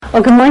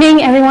Well, good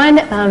morning, everyone.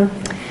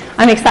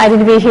 I'm excited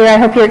to be here. I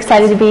hope you're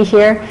excited to be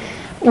here.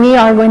 We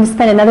are going to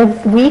spend another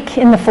week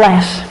in the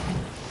flesh.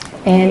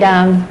 And,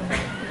 I'm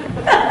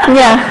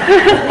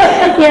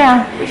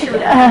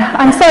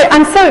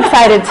so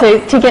excited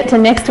to get to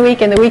next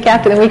week and the week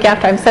after.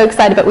 I'm so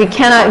excited, but we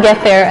cannot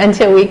get there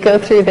until we go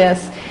through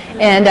this.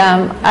 And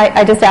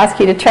I just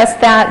ask you to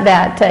trust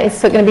that it's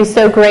going to be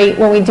so great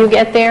when we do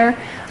get there.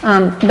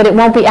 But it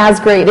won't be as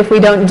great if we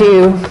don't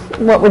do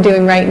what we're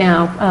doing right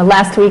now,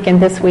 last week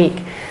and this week.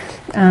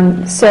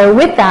 So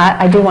with that,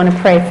 I do want to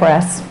pray for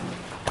us.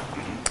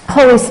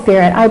 Holy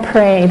Spirit, I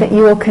pray that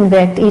you will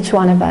convict each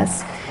one of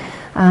us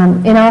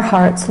in our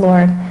hearts,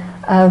 Lord,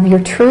 of your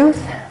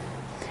truth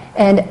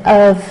and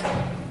of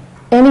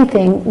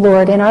anything,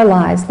 Lord, in our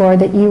lives, Lord,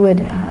 that you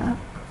would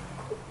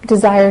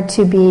desire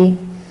to be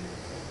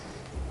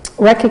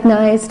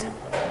recognized,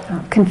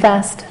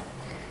 confessed,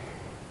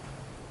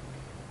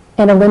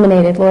 and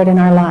eliminated, Lord, in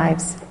our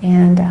lives.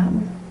 And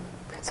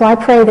so I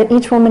pray that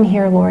each woman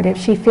here, Lord, if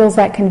she feels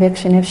that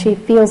conviction, if she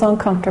feels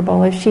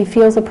uncomfortable, if she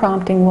feels a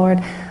prompting, Lord,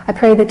 I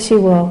pray that she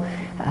will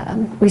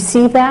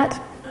receive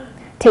that,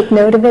 take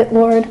note of it,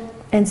 Lord,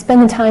 and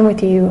spend the time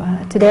with you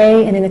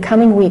today and in the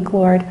coming week,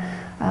 Lord,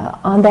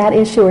 on that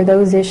issue or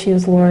those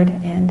issues, Lord.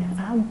 And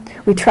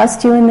we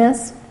trust you in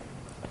this.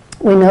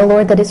 We know,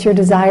 Lord, that it's your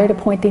desire to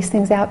point these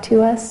things out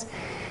to us,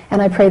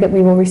 and I pray that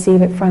we will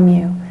receive it from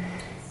you.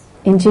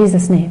 In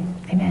Jesus' name,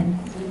 amen.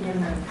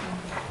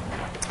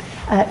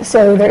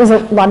 So there is a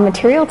lot of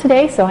material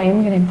today, so I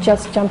am going to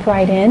just jump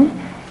right in.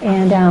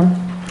 And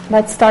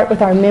let's start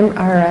with our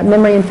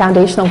memory and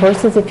foundational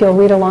verses, if you'll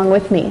read along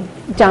with me.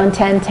 John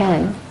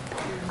 10:10.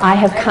 I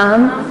have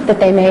come that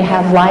they may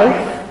have life,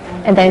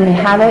 and they may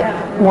have it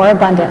more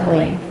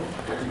abundantly.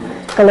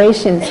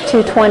 Galatians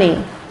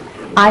 2:20.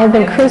 I have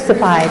been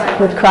crucified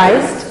with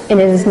Christ, and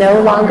it is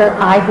no longer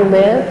I who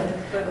live,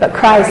 but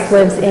Christ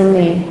lives in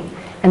me.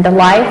 And the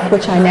life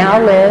which I now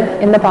live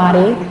in the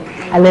body,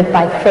 I live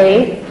by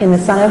faith in the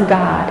Son of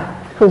God,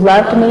 who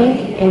loved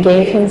me and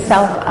gave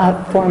himself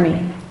up for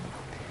me.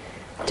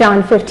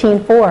 John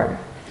 15:4.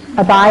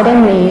 Abide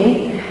in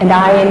me, and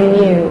I in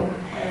you.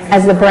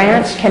 As the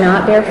branch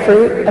cannot bear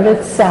fruit of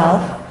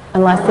itself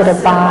unless it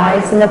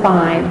abides in the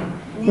vine,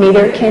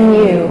 neither can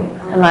you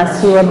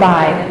unless you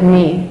abide in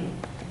me.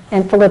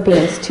 And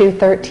Philippians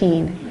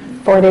 2:13.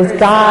 For it is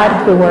God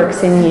who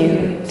works in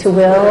you to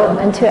will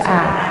and to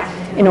act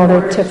in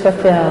order to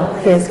fulfill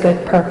his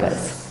good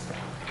purpose.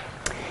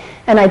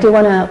 And I do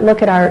want to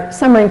look at our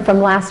summary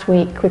from last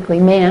week quickly.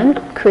 Man,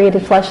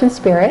 created flesh and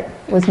spirit,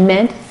 was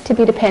meant to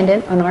be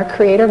dependent on our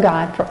Creator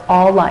God for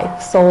all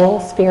life, soul,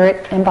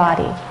 spirit, and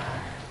body,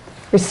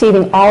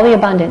 receiving all the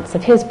abundance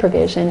of his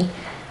provision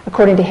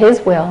according to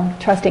his will,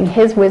 trusting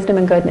his wisdom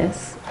and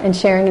goodness, and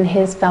sharing in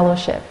his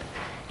fellowship.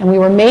 And we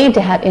were made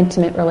to have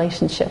intimate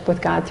relationship with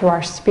God through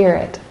our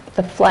spirit.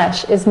 The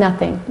flesh is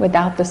nothing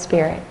without the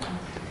spirit.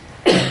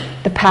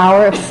 The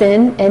power of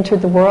sin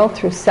entered the world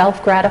through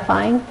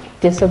self-gratifying,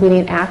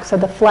 disobedient acts of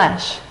the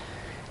flesh.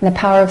 And the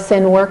power of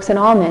sin works in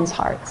all men's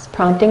hearts,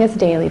 prompting us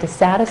daily to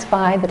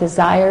satisfy the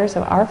desires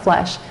of our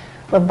flesh,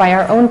 lived by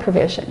our own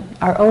provision,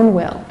 our own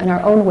will, and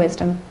our own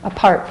wisdom,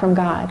 apart from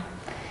God.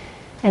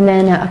 And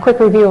then a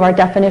quick review of our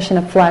definition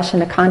of flesh in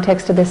the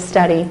context of this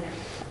study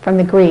from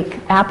the Greek: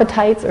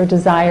 appetites or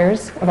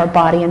desires of our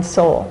body and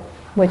soul,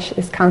 which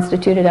is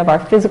constituted of our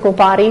physical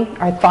body,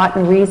 our thought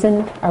and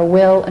reason, our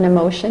will and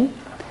emotion,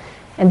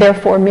 and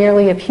therefore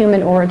merely of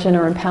human origin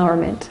or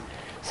empowerment.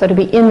 So to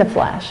be in the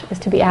flesh is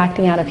to be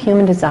acting out of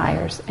human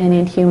desires and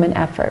in human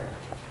effort.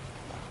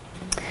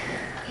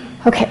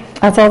 Okay,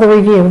 that's all the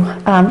review.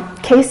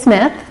 Kay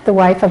Smith, the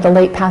wife of the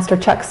late Pastor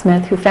Chuck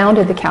Smith, who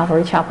founded the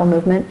Calvary Chapel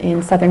movement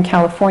in Southern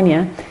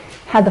California,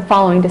 had the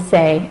following to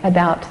say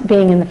about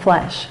being in the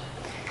flesh.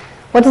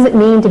 What does it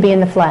mean to be in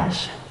the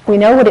flesh? We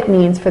know what it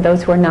means for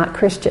those who are not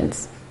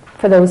Christians,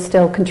 for those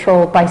still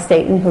controlled by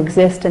Satan who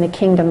exist in a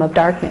kingdom of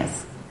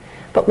darkness.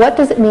 But what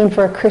does it mean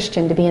for a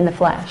Christian to be in the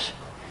flesh?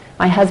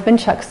 My husband,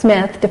 Chuck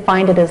Smith,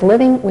 defined it as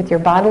living with your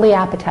bodily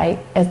appetite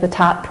as the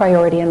top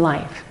priority in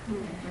life.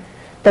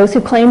 Those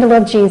who claim to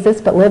love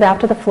Jesus but live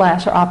after the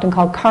flesh are often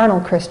called carnal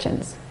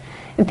Christians.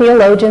 And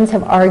theologians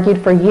have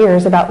argued for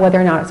years about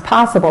whether or not it's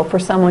possible for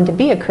someone to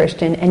be a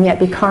Christian and yet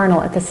be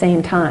carnal at the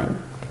same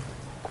time.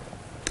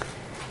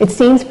 It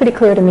seems pretty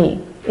clear to me.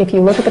 If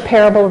you look at the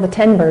parable of the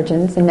 10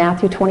 virgins in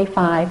Matthew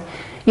 25,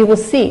 you will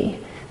see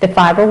that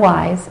 5 were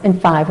wise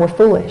and 5 were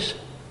foolish.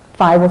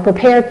 5 were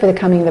prepared for the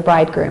coming of the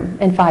bridegroom,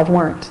 and 5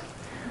 weren't.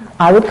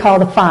 I would call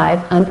the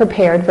 5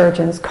 unprepared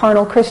virgins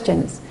carnal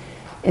Christians.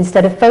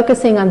 Instead of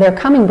focusing on their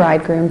coming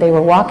bridegroom, they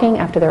were walking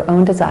after their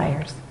own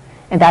desires.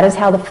 And that is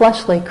how the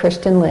fleshly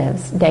Christian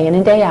lives, day in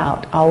and day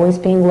out, always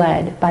being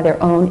led by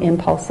their own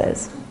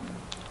impulses.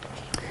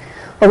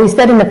 Well, we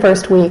said in the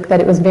first week that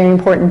it was very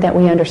important that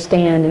we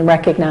understand and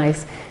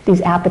recognize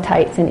these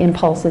appetites and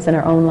impulses in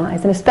our own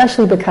lives, and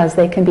especially because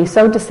they can be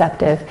so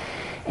deceptive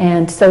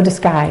and so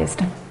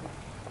disguised.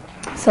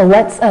 So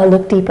let's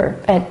look deeper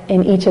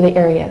in each of the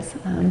areas.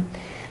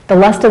 The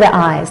lust of the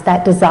eyes,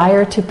 that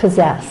desire to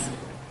possess.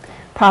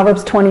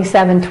 Proverbs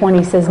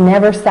 27:20 says,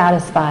 "Never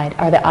satisfied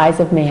are the eyes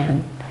of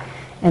man."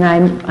 And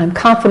I'm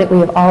confident we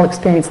have all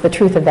experienced the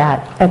truth of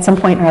that at some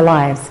point in our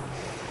lives.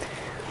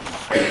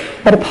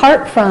 But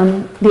apart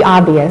from the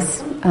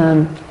obvious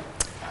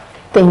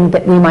thing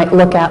that we might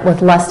look at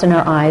with lust in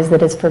our eyes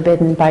that is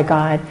forbidden by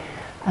God,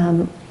 I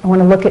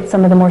want to look at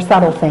some of the more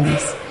subtle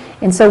things.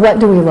 And so what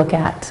do we look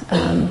at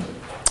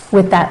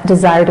with that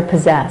desire to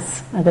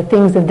possess the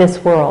things of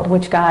this world,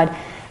 which God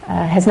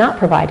has not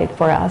provided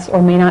for us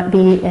or may not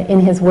be in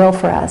his will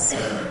for us?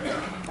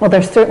 Well,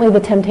 there's certainly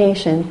the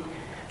temptation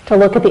to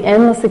look at the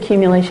endless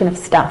accumulation of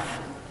stuff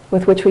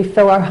with which we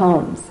fill our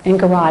homes and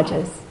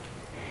garages,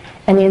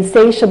 and the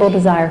insatiable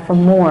desire for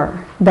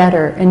more,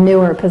 better, and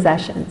newer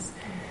possessions,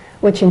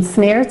 which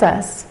ensnares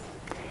us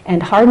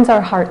and hardens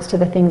our hearts to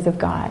the things of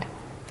God.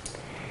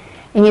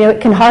 And you know, it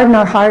can harden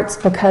our hearts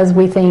because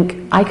we think,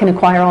 I can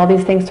acquire all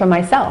these things for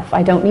myself.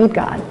 I don't need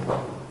God.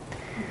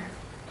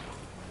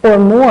 Or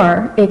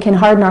more, it can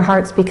harden our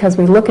hearts because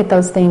we look at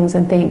those things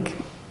and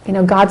think, you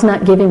know, God's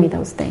not giving me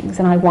those things,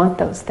 and I want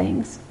those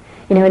things.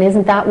 You know, and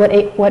isn't that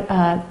what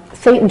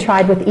Satan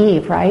tried with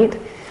Eve, right?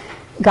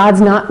 God's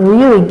not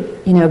really,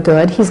 you know,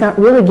 good. He's not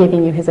really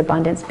giving you his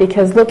abundance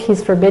because, look,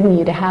 he's forbidden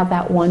you to have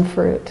that one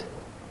fruit.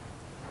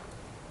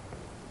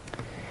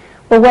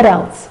 Well, what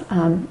else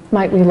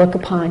might we look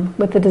upon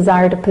with the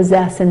desire to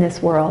possess in this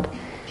world?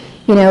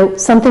 You know,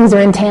 some things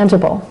are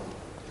intangible.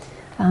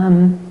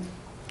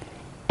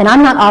 And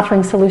I'm not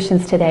offering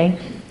solutions today.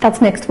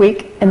 That's next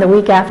week and the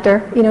week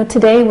after. You know,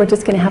 today we're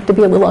just going to have to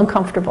be a little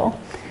uncomfortable.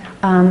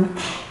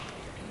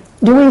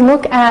 Do we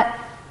look at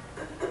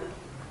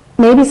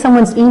maybe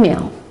someone's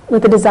email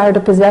with a desire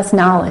to possess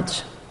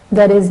knowledge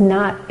that is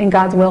not in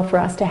God's will for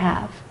us to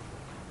have?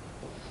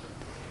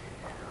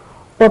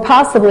 Or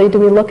possibly do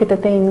we look at the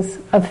things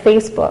of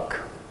Facebook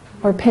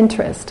or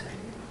Pinterest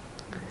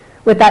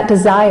with that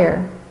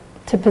desire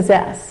to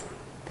possess?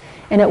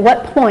 And at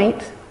what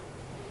point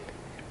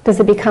does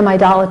it become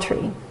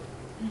idolatry?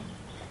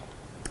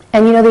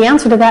 And you know, the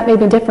answer to that may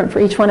be different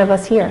for each one of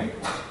us here,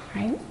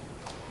 right?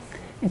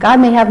 God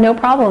may have no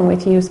problem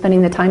with you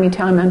spending the time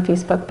on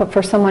Facebook, but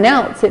for someone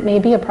else it may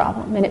be a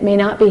problem, and it may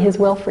not be his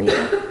will for you.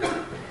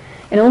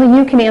 And only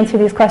you can answer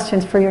these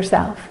questions for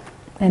yourself,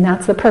 and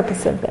that's the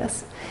purpose of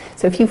this.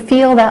 So if you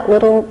feel that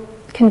little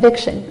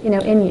conviction, you know,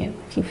 in you,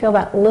 if you feel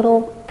that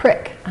little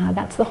prick,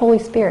 that's the Holy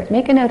Spirit.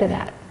 Make a note of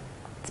that.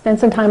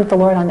 Spend some time with the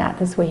Lord on that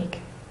this week.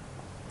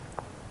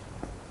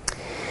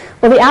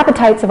 Well, the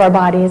appetites of our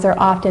bodies are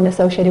often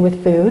associated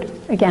with food.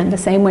 Again, the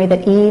same way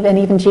that Eve and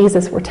even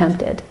Jesus were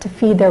tempted to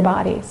feed their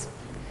bodies.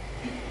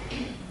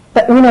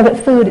 But we know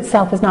that food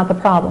itself is not the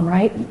problem,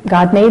 right?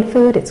 God made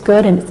food, it's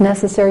good, and it's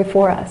necessary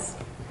for us.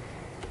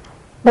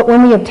 But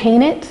when we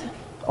obtain it,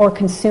 or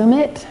consume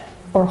it,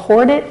 or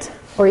hoard it,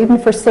 or even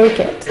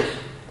forsake it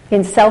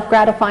in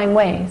self-gratifying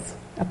ways,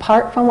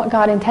 apart from what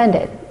God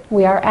intended,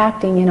 we are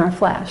acting in our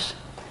flesh.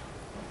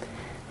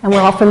 And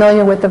we're all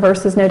familiar with the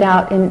verses, no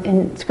doubt,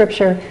 in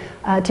Scripture,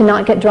 to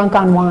not get drunk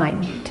on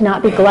wine, to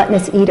not be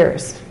gluttonous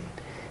eaters.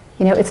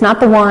 You know, it's not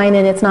the wine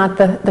and it's not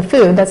the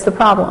food that's the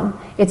problem.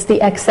 It's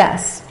the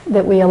excess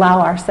that we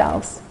allow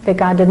ourselves, that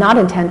God did not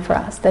intend for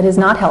us, that is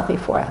not healthy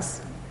for us.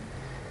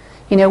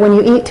 You know, when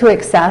you eat to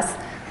excess,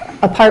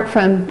 apart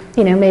from,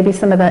 you know, maybe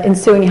some of the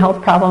ensuing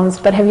health problems,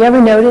 but have you ever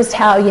noticed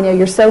how, you know,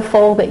 you're so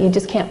full that you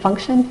just can't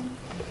function?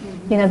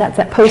 You know, that's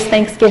that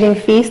post-Thanksgiving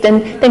feast,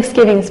 and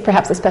Thanksgiving is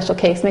perhaps a special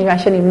case. Maybe I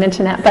shouldn't even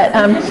mention that, but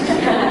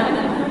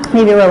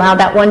maybe we're allowed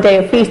that one day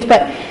of feast.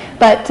 But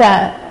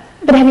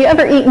have you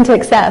ever eaten to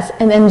excess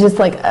and then just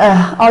like,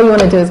 all you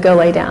want to do is go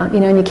lay down, you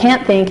know, and you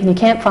can't think and you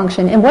can't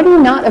function, and what are you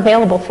not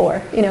available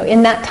for, you know,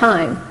 in that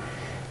time?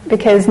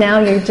 Because now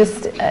you're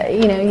just,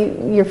 you know,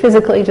 you're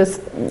physically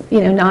just,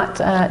 you know,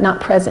 not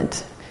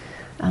present.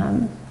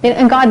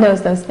 And God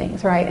knows those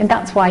things, right? And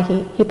that's why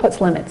he puts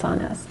limits on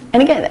us.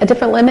 And again, a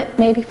different limit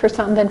maybe for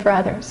some than for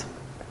others.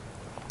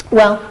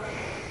 Well,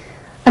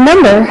 a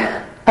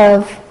number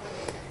of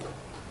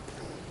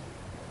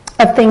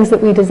things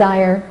that we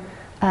desire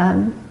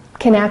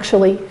can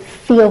actually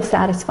feel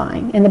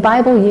satisfying. And the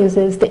Bible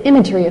uses the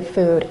imagery of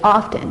food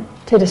often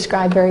to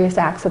describe various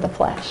acts of the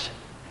flesh.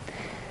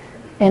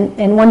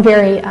 And one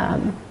very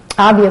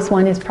obvious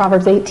one is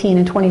Proverbs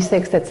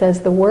 18:26 that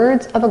says, "The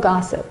words of a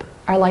gossip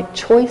are like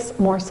choice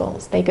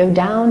morsels. They go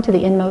down to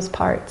the inmost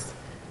parts."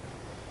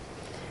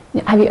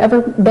 Have you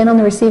ever been on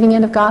the receiving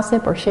end of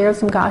gossip or shared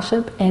some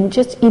gossip? And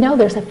just, you know,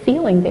 there's a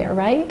feeling there,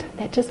 right?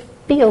 That just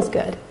feels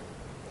good.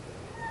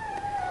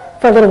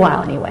 For a little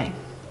while anyway.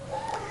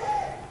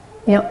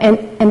 You know,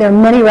 and there are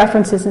many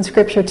references in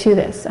Scripture to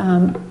this.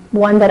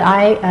 One that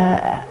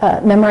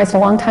I memorized a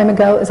long time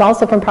ago is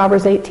also from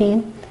Proverbs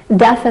 18.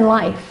 "Death and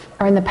life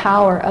are in the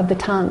power of the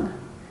tongue,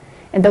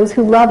 and those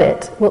who love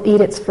it will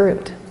eat its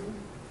fruit."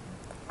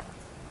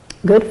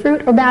 Good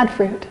fruit or bad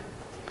fruit?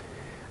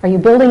 Are you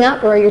building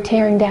up or are you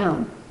tearing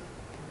down?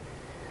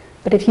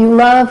 But if you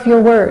love your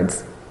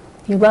words,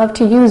 you love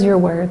to use your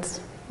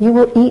words, you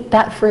will eat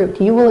that fruit.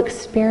 You will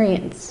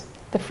experience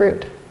the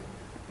fruit.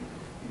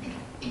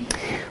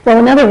 Well,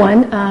 another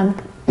one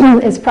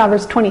is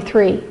Proverbs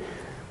 23.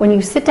 When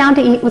you sit down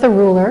to eat with a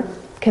ruler,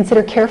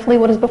 consider carefully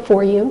what is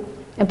before you,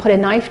 and put a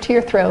knife to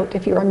your throat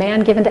if you are a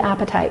man given to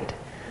appetite.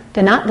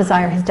 Do not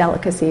desire his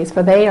delicacies,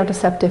 for they are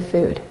deceptive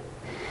food.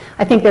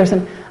 I think there's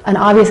an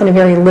obvious and a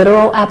very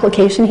literal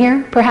application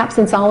here, perhaps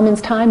in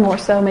Solomon's time, more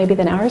so maybe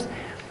than ours.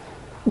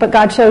 But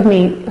God showed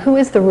me, who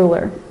is the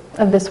ruler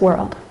of this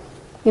world?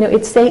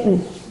 It's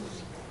Satan.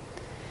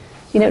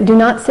 Do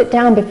not sit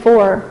down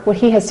before what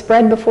he has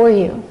spread before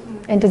you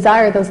and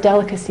desire those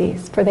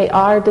delicacies, for they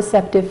are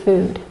deceptive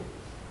food.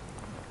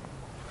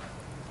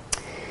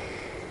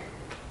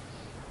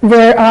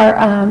 There are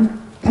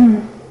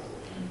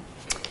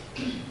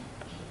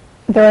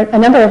a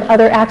number of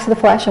other acts of the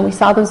flesh, and we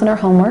saw those in our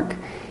homework.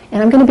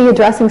 And I'm going to be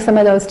addressing some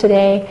of those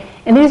today.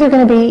 And these are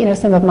going to be,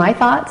 some of my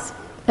thoughts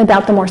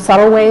about the more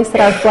subtle ways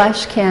that our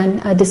flesh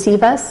can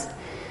deceive us.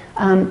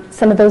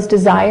 Some of those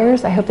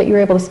desires, I hope that you're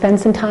able to spend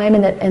some time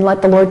and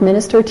let the Lord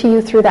minister to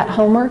you through that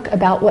homework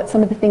about what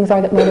some of the things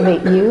are that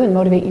motivate you and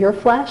motivate your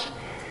flesh.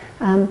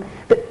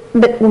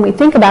 But when we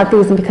think about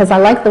these, and because I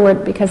like the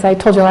word, because I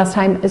told you last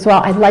time as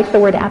well, I like the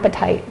word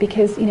appetite,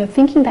 because,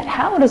 thinking that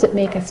how does it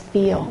make us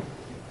feel?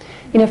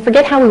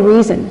 Forget how we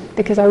reason,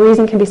 because our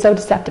reason can be so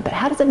deceptive, but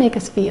how does it make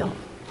us feel?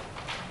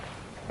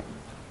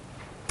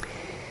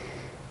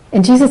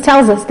 And Jesus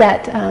tells us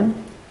that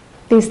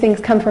these things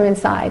come from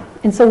inside,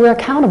 and so we're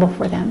accountable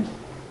for them.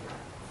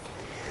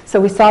 So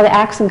we saw the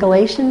Acts in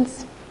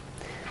Galatians,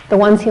 the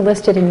ones he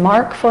listed in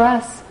Mark for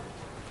us.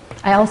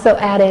 I also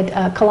added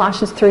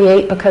Colossians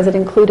 3:8 because it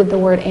included the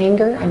word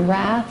anger and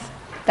wrath.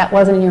 That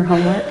wasn't in your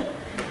homework.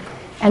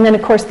 And then,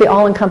 of course, the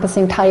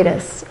all-encompassing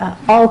Titus,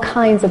 all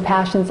kinds of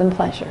passions and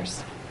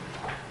pleasures.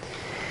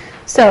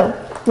 So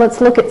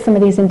let's look at some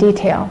of these in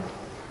detail.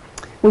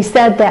 We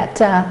said that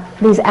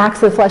these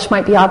acts of the flesh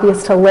might be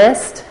obvious to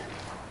list,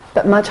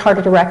 but much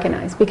harder to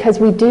recognize, because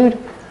we do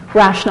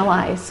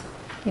rationalize,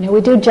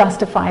 we do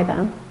justify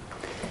them,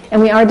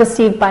 and we are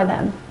deceived by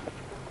them.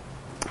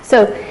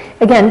 So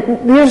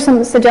again, these are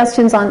some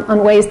suggestions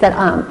on ways that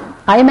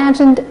I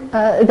imagined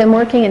them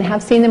working and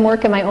have seen them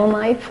work in my own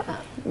life.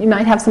 You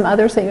might have some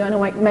others that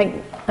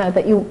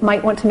you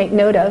might want to make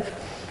note of.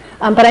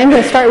 But I'm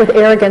going to start with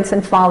arrogance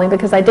and folly,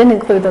 because I didn't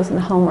include those in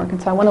the homework,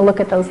 and so I want to look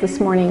at those this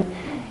morning.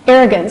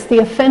 Arrogance, the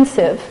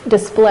offensive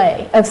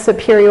display of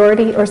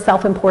superiority or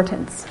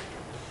self-importance.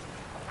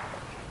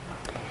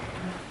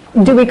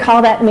 Do we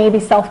call that maybe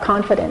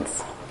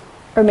self-confidence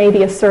or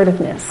maybe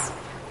assertiveness,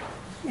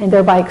 and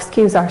thereby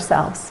excuse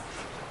ourselves?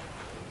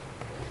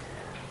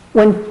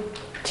 When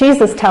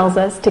Jesus tells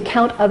us to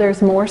count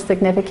others more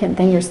significant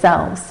than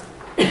yourselves,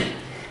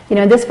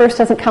 this verse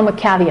doesn't come with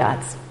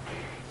caveats.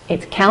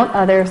 It's count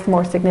others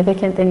more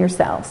significant than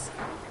yourselves.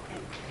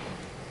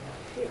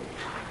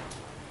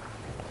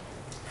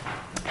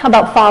 How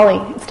about folly?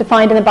 It's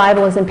defined in the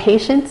Bible as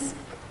impatience,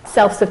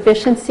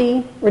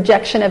 self-sufficiency,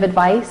 rejection of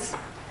advice.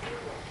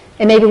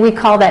 And maybe we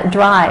call that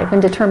drive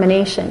and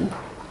determination.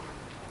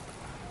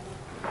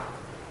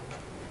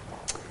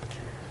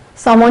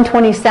 Psalm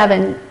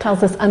 127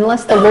 tells us,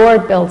 unless the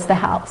Lord builds the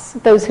house,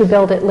 those who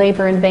build it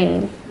labor in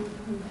vain.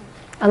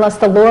 Unless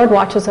the Lord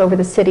watches over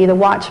the city, the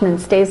watchman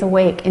stays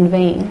awake in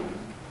vain.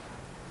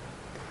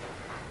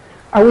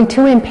 Are we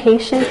too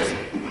impatient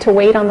to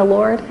wait on the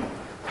Lord?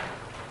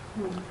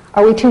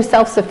 Are we too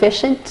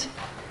self-sufficient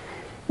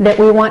that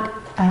we want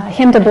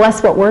him to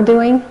bless what we're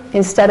doing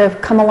instead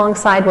of come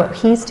alongside what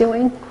he's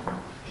doing?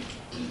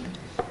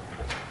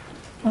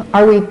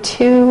 Are we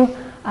too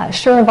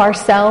sure of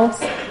ourselves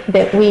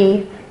that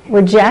we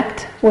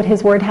reject what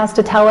his word has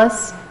to tell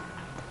us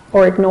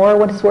or ignore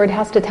what his word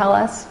has to tell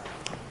us?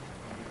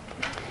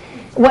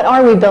 What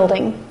are we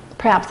building,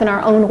 perhaps in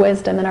our own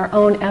wisdom and our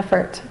own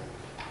effort?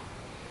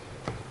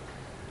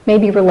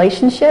 Maybe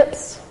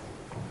relationships,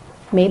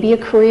 maybe a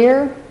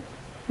career,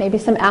 maybe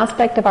some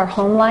aspect of our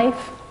home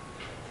life.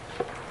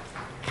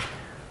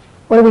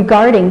 What are we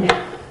guarding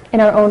in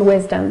our own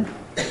wisdom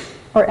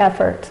or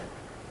effort?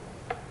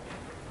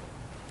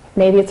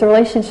 Maybe it's a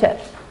relationship.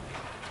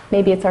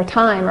 Maybe it's our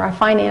time or our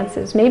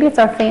finances. Maybe it's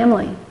our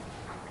family.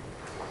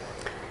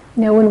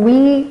 When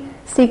we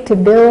seek to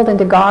build and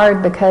to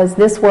guard because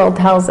this world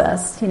tells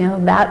us,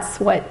 that's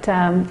what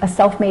a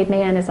self-made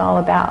man is all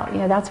about.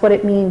 That's what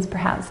it means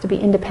perhaps to be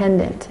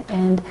independent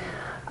and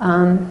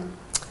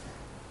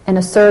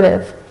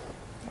assertive.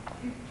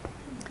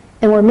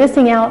 And we're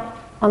missing out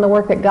on the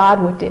work that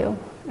God would do,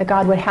 that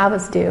God would have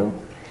us do.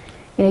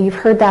 You've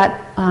heard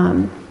that,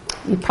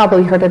 you've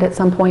probably heard it at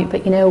some point,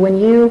 but when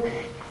you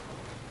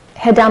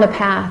head down a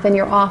path and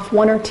you're off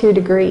 1 or 2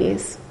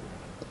 degrees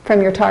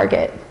from your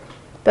target,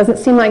 doesn't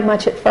seem like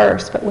much at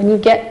first, but when you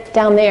get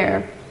down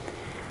there,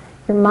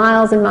 you're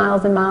miles and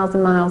miles and miles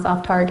and miles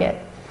off target.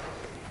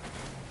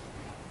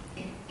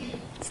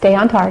 Stay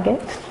on target.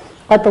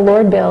 Let the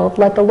Lord build.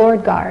 Let the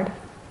Lord guard.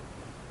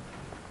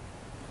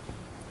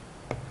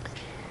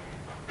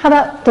 How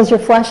about, does your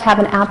flesh have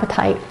an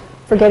appetite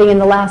for getting in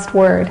the last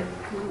word?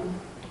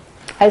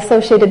 I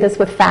associated this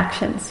with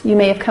factions. You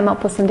may have come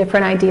up with some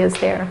different ideas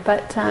there,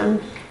 but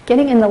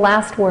getting in the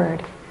last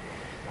word.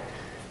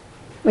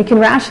 We can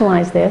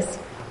rationalize this.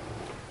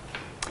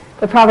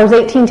 But Proverbs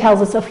 18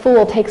 tells us a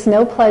fool takes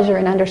no pleasure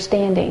in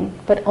understanding,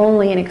 but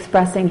only in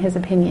expressing his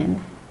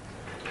opinion.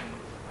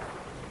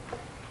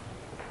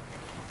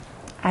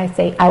 I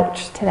say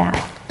ouch to that.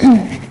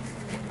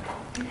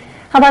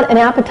 How about an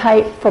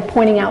appetite for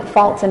pointing out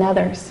faults in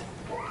others?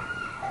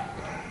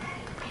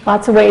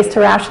 Lots of ways to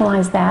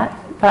rationalize that,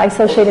 but I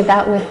associated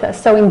that with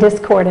sowing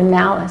discord and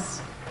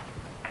malice.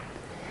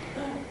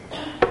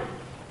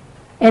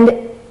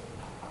 And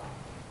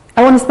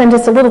I want to spend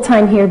just a little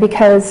time here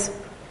because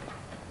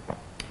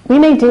we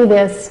may do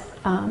this,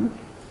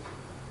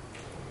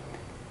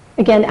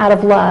 again, out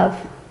of love.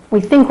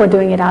 We think we're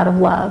doing it out of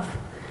love.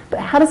 But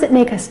how does it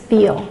make us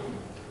feel?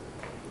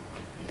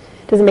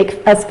 Does it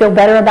make us feel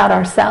better about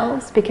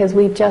ourselves because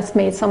we've just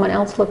made someone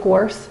else look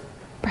worse,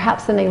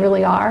 perhaps than they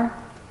really are?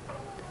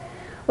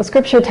 Well,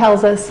 Scripture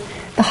tells us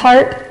the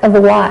heart of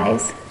the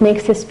wise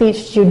makes his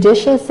speech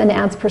judicious and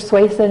adds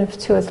persuasive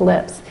to his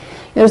lips.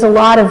 There's a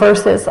lot of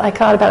verses I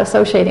thought about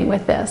associating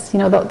with this. You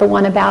know, the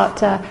one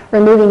about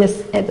removing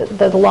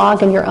the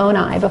log in your own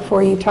eye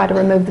before you try to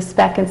remove the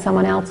speck in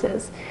someone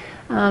else's.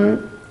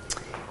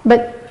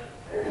 But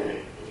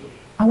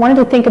I wanted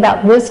to think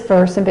about this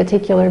verse in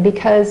particular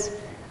because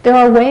there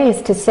are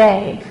ways to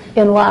say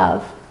in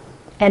love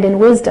and in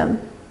wisdom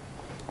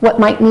what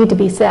might need to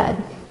be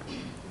said.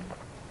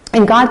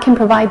 And God can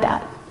provide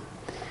that,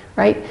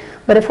 right?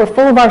 But if we're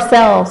full of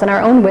ourselves and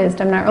our own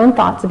wisdom and our own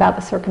thoughts about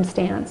the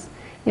circumstance,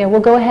 you know,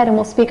 we'll go ahead and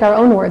we'll speak our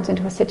own words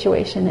into a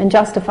situation and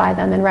justify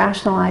them and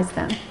rationalize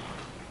them.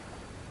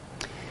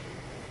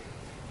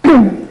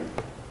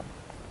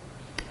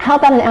 How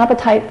about an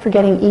appetite for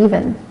getting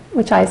even,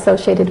 which I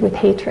associated with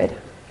hatred?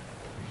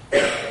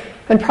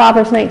 When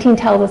Proverbs 19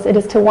 tells us it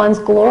is to one's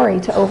glory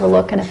to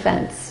overlook an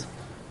offense.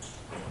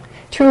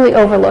 Truly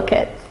overlook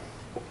it.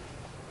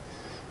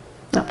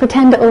 Not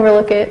pretend to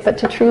overlook it, but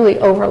to truly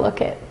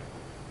overlook it.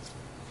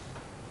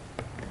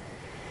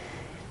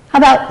 How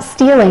about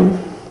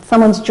stealing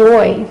someone's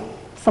joy,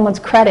 someone's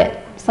credit,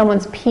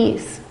 someone's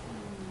peace?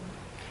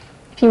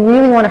 If you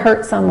really want to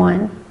hurt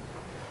someone,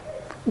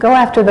 go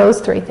after those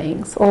three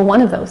things, or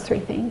one of those three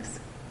things.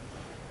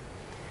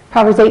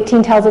 Proverbs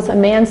 18 tells us a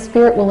man's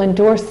spirit will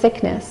endure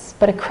sickness,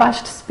 but a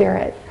crushed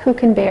spirit, who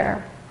can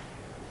bear?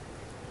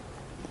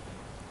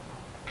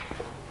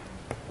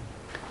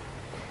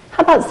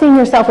 How about seeing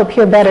yourself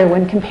appear better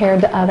when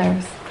compared to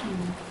others?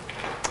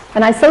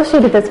 And I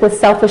associated this with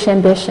selfish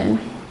ambition.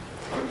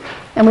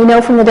 And we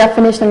know from the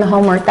definition in the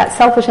homework that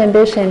selfish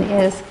ambition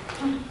is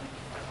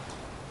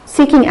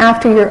seeking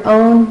after your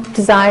own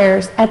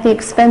desires at the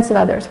expense of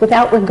others,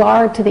 without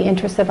regard to the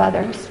interests of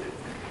others.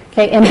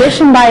 Okay,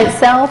 ambition by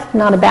itself,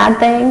 not a bad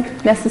thing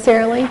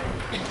necessarily,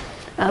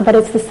 but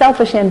it's the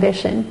selfish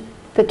ambition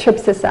that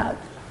trips us up.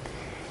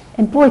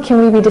 And boy, can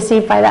we be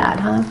deceived by that,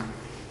 huh?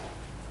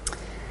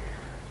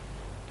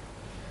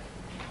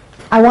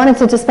 I wanted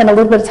to just spend a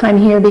little bit of time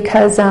here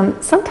because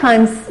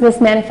sometimes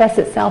this manifests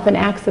itself in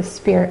acts of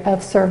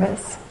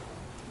service.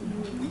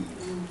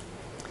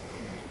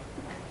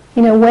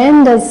 You know,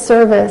 when does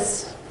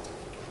service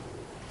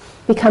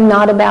become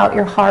not about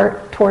your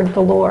heart toward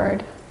the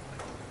Lord,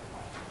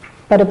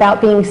 but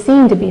about being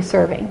seen to be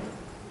serving?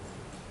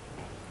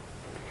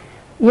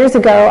 Years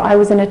ago, I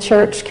was in a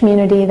church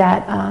community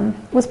that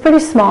was pretty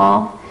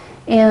small,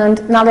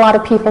 and not a lot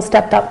of people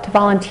stepped up to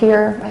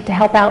volunteer to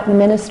help out in the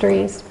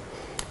ministries.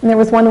 And there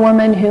was one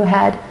woman who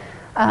had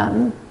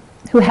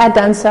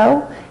done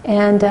so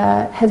and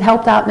had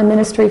helped out in the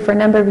ministry for a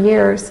number of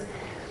years,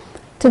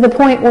 to the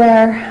point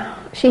where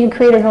she had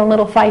created her own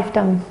little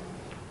fiefdom.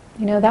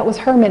 You know, that was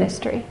her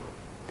ministry.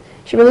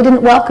 She really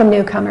didn't welcome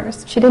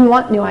newcomers. She didn't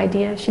want new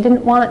ideas. She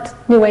didn't want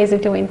new ways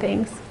of doing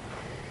things.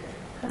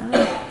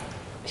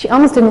 She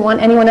almost didn't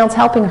want anyone else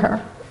helping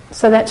her,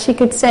 so that she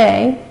could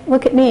say,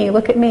 look at me,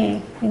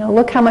 you know,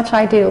 look how much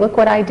I do, look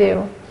what I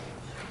do.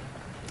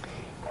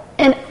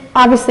 And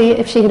obviously,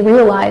 if she had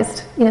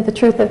realized, you know, the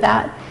truth of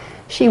that,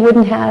 she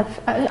wouldn't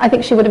have, I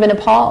think she would have been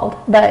appalled,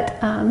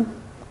 but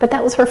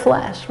that was her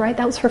flesh, right?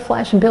 That was her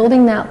flesh,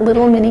 building that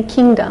little mini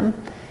kingdom,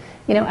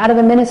 you know, out of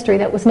a ministry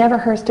that was never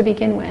hers to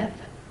begin with.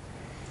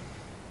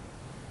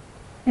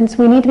 And so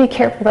we need to be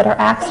careful that our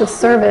acts of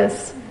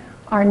service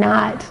are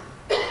not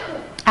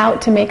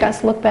out to make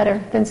us look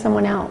better than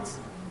someone else.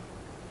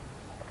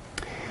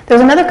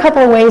 There's another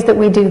couple of ways that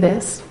we do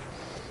this.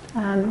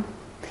 And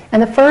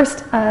the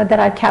first that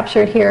I've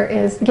captured here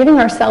is giving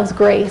ourselves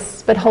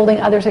grace, but holding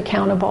others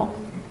accountable.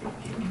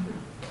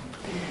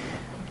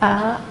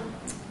 I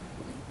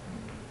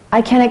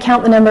cannot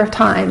count the number of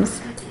times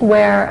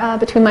where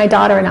between my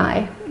daughter and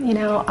I, you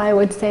know, I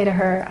would say to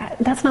her,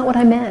 that's not what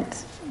I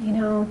meant, you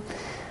know.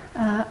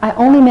 I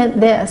only meant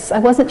this. I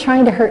wasn't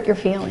trying to hurt your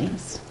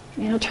feelings.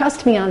 You know,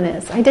 trust me on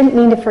this. I didn't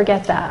mean to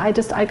forget that.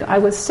 I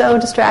was so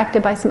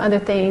distracted by some other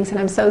things, and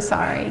I'm so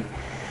sorry.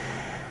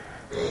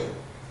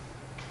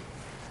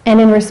 And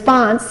in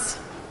response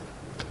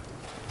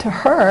to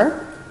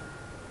her,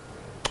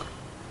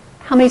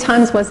 how many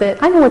times was it,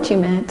 I know what you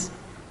meant.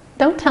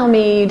 Don't tell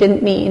me you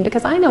didn't mean,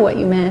 because I know what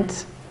you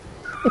meant.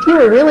 If you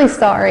were really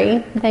sorry,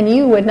 then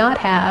you would not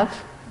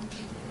have.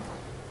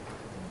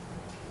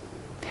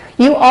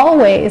 You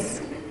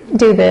always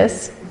do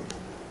this.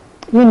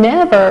 You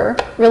never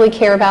really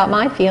care about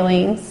my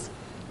feelings.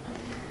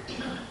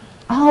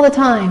 All the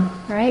time,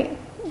 right?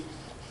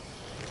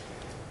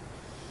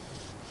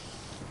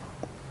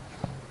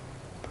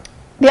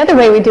 The other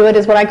way we do it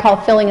is what I call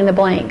filling in the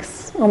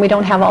blanks, when we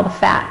don't have all the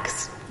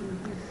facts.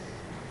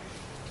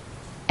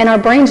 And our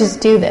brains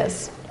just do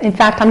this. In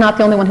fact, I'm not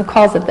the only one who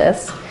calls it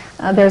this.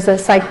 There's a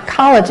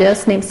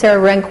psychologist named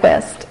Sarah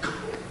Rehnquist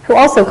who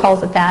also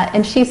calls it that,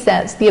 and she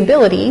says the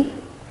ability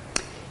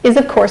is,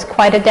 of course,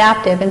 quite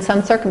adaptive in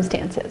some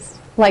circumstances,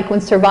 like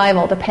when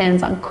survival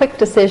depends on quick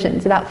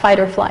decisions about fight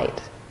or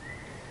flight.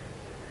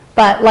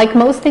 But like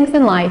most things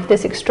in life,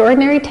 this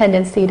extraordinary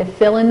tendency to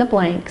fill in the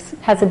blanks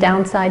has a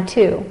downside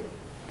too.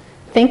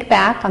 Think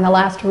back on the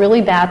last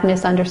really bad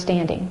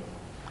misunderstanding.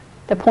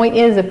 The point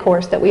is, of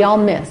course, that we all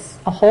miss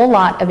a whole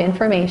lot of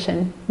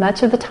information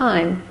much of the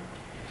time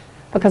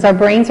because our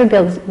brains are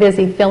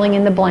busy filling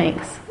in the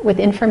blanks with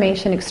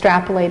information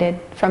extrapolated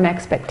from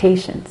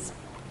expectations.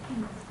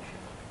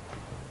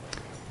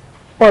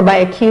 Or by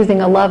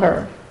accusing a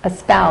lover, a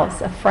spouse,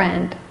 a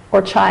friend,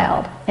 or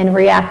child and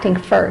reacting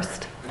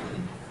first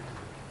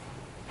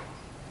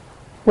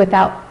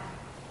without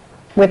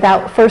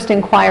first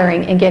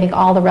inquiring and getting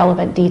all the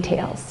relevant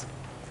details.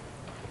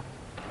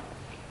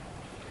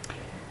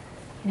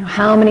 You know,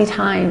 how many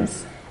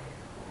times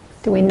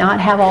do we not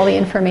have all the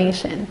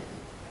information?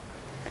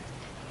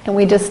 And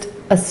we just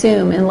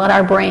assume and let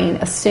our brain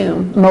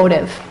assume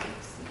motive,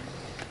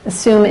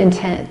 assume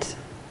intent.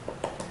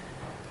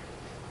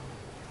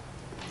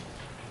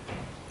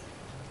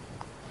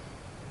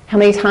 How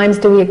many times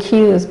do we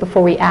accuse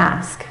before we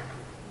ask?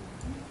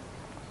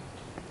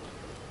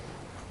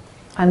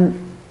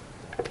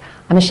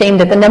 I'm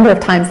ashamed at the number of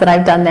times that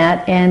I've done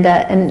that, and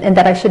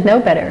that I should know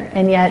better.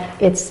 And yet,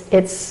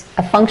 it's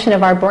a function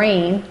of our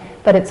brain,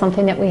 but it's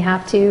something that we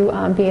have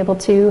to be able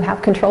to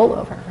have control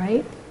over,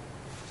 right?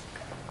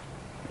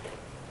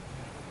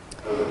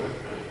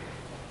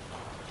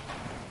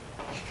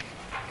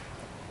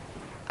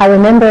 I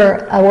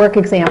remember a work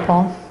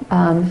example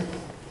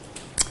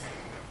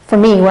for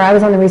me where I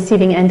was on the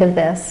receiving end of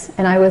this,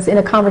 and I was in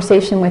a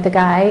conversation with a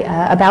guy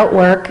about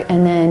work,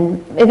 and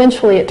then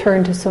eventually it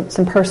turned to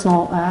some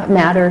personal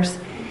matters.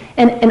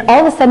 And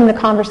all of a sudden in the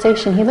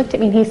conversation, he looked at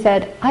me and he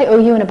said, "I owe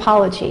you an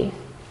apology."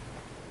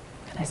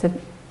 And I said,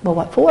 "Well,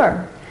 what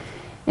for?"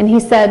 And he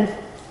said,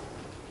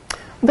 "Well,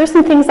 there's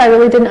some things I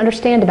really didn't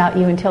understand about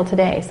you until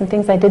today, some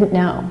things I didn't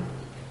know.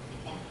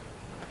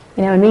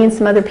 You know, and me and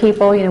some other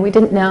people, you know, we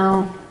didn't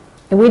know,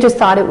 and we just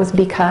thought it was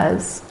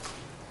because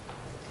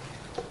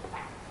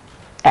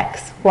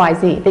X, Y,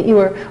 Z,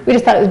 we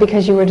just thought it was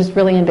because you were just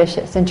really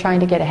ambitious and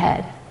trying to get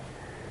ahead.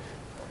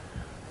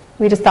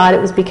 We just thought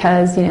it was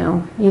because, you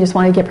know, you just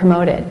wanted to get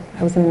promoted.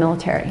 I was in the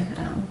military.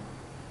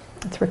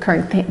 It's a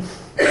recurring theme."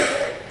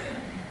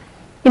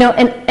 You know,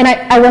 and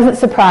I wasn't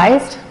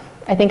surprised.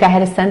 I think I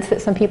had a sense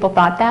that some people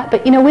thought that,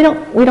 but you know, we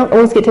don't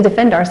always get to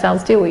defend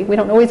ourselves, do we? We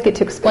don't always get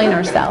to explain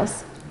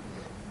ourselves.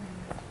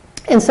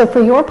 And so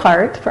for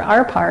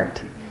our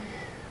part,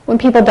 when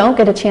people don't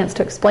get a chance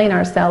to explain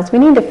ourselves, we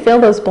need to fill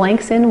those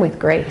blanks in with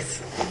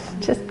grace.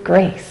 Just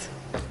grace.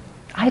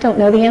 I don't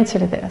know the answer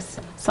to this,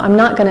 so I'm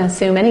not going to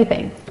assume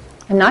anything.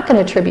 I'm not going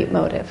to attribute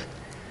motive.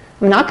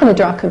 I'm not going to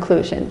draw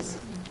conclusions.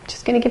 I'm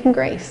just going to give them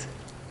grace.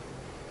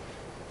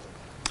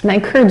 And I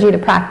encourage you to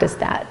practice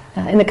that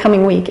in the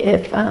coming week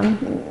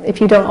if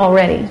you don't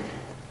already.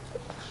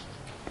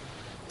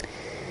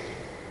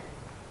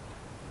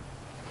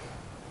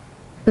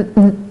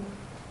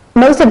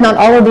 Most, if not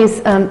all, of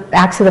these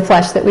acts of the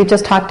flesh that we've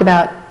just talked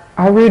about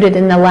are rooted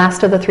in the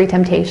last of the three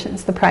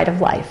temptations, the pride of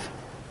life.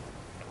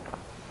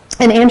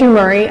 And Andrew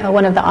Murray,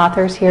 one of the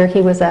authors here,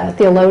 he was a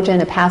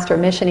theologian, a pastor, a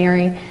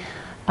missionary,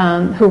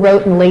 who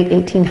wrote in the late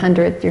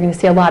 1800s. You're going to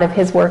see a lot of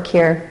his work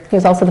here. He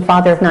was also the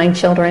father of 9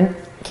 children.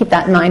 Keep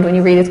that in mind when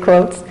you read his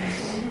quotes.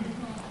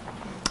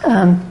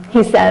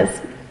 He says,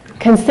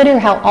 "Consider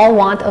how all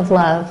want of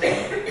love,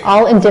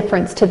 all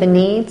indifference to the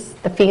needs,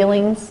 the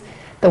feelings,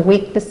 the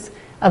weakness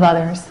of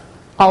others,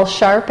 all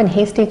sharp and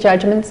hasty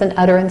judgments and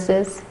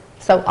utterances,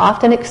 so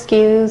often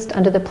excused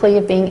under the plea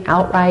of being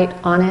outright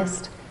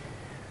honest,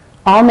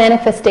 all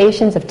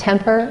manifestations of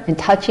temper and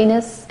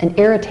touchiness and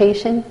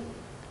irritation,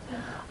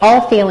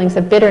 all feelings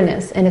of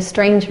bitterness and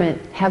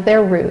estrangement have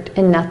their root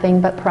in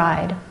nothing but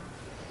pride,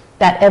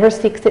 that ever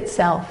seeks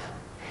itself,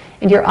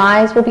 and your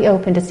eyes will be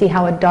open to see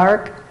how a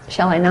dark,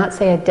 shall I not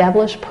say a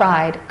devilish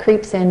pride,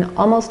 creeps in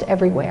almost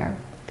everywhere,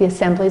 the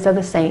assemblies of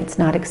the saints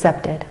not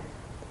excepted."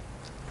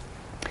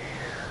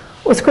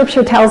 Well,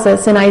 Scripture tells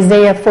us in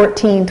Isaiah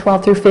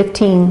 14:12 through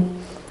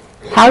 15,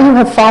 "How you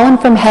have fallen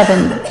from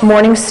heaven,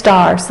 morning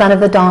star, son of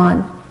the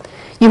dawn.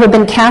 You have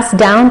been cast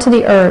down to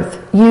the earth,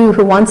 you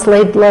who once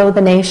laid low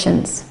the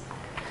nations.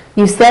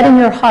 You said in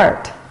your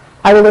heart,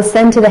 I will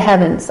ascend to the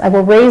heavens. I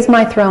will raise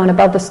my throne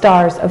above the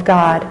stars of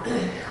God.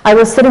 I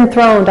will sit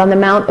enthroned on the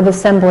mount of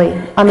assembly,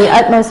 on the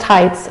utmost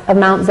heights of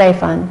Mount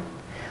Zaphon.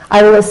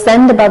 I will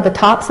ascend above the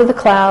tops of the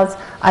clouds.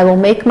 I will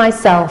make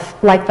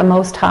myself like the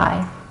Most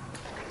High.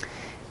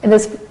 And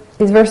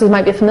these verses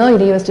might be familiar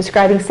to you as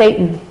describing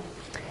Satan.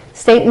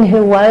 Satan,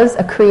 who was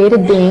a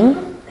created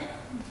being,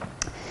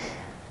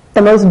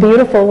 the most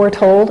beautiful, we're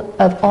told,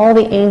 of all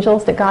the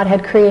angels that God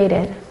had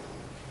created.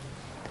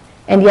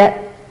 And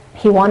yet,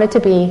 he wanted to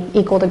be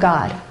equal to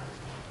God.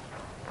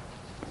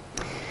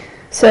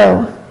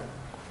 So,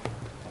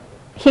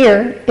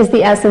 here is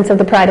the essence of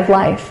the pride of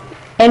life.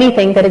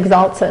 Anything that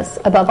exalts us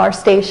above our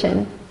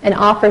station and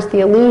offers the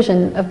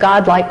illusion of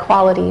godlike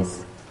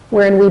qualities,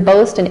 wherein we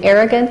boast in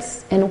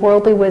arrogance and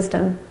worldly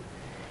wisdom.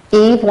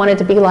 Eve wanted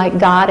to be like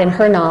God in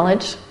her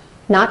knowledge,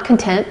 not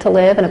content to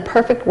live in a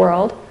perfect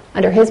world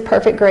under his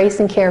perfect grace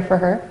and care for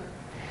her.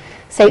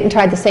 Satan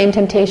tried the same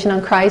temptation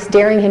on Christ,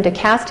 daring him to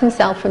cast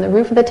himself from the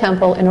roof of the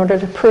temple in order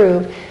to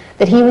prove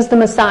that he was the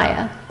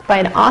Messiah by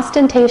an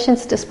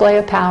ostentatious display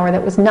of power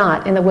that was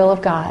not in the will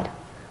of God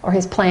or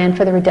his plan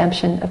for the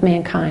redemption of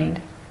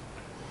mankind.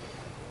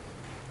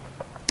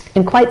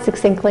 And quite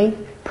succinctly,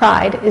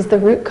 pride is the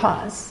root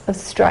cause of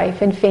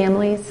strife in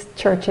families,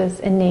 churches,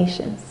 and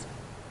nations.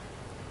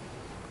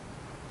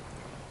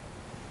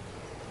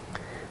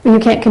 You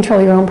can't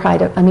control your own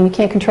pride. You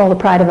can't control the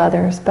pride of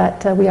others,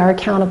 but we are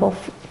accountable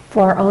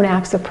for our own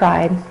acts of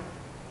pride.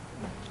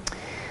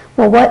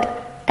 Well,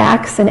 what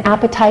acts and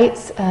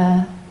appetites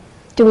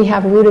do we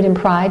have rooted in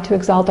pride to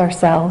exalt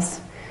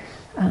ourselves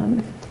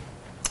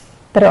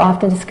that are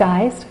often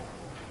disguised?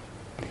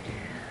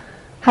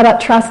 How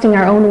about trusting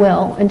our own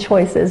will and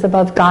choices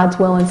above God's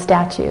will and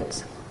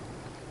statutes?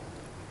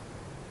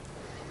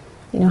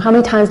 How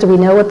many times do we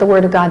know what the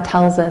Word of God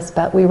tells us,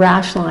 but we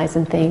rationalize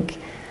and think,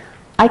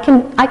 I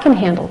can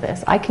handle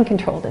this. I can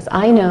control this.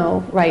 I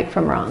know right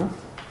from wrong.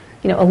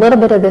 A little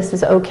bit of this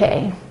is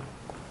okay.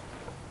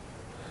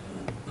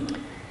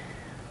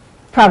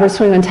 Proverbs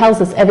 21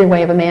 tells us every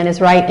way of a man is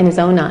right in his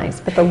own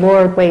eyes, but the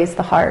Lord weighs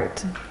the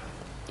heart.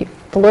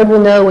 The Lord will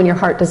know when your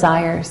heart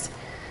desires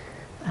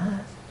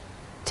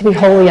to be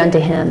holy unto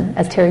him,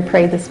 as Terry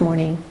prayed this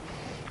morning.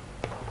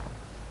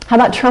 How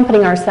about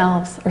trumpeting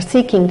ourselves or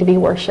seeking to be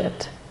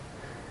worshipped?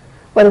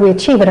 Whether we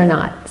achieve it or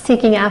not,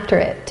 seeking after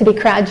it, to be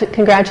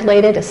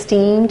congratulated,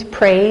 esteemed,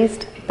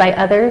 praised by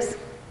others.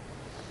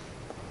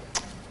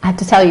 I have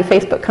to tell you,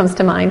 Facebook comes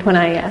to mind when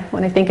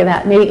I think of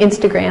that. Maybe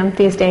Instagram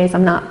these days.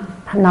 I'm not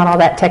all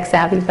that tech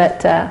savvy,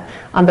 but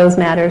on those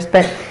matters.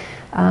 But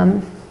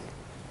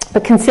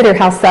consider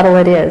how subtle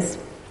it is.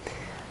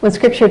 When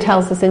Scripture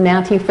tells us in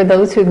Matthew, for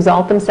those who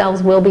exalt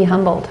themselves will be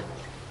humbled,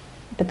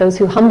 but those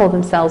who humble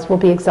themselves will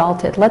be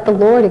exalted. Let the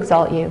Lord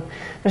exalt you.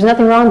 There's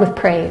nothing wrong with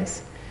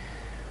praise.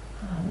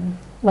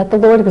 Let the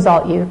Lord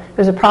exalt you.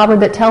 There's a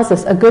proverb that tells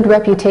us a good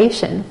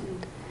reputation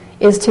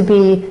is to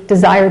be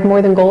desired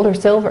more than gold or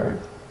silver.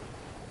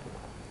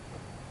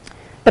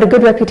 But a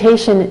good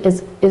reputation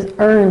is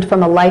earned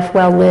from a life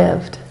well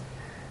lived.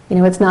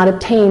 It's not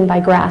obtained by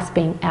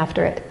grasping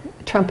after it,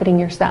 trumpeting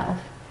yourself.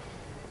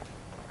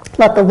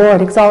 Let the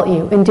Lord exalt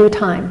you in due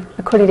time,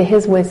 according to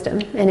his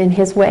wisdom and in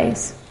his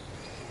ways.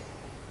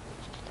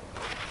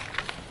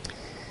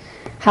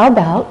 How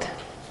about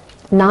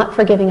not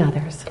forgiving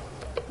others?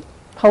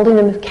 Holding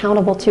them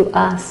accountable to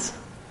us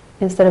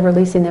instead of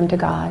releasing them to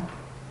God.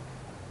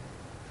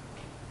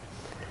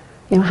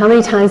 How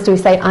many times do we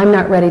say, I'm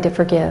not ready to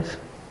forgive?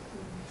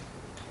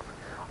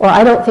 Or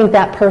I don't think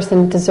that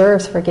person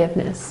deserves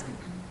forgiveness.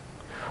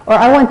 Or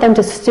I want them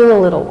to stew a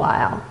little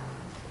while.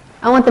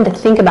 I want them to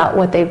think about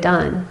what they've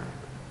done.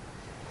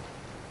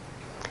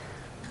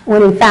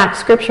 When in fact,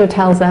 Scripture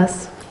tells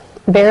us,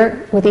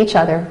 bear with each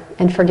other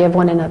and forgive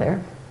one another.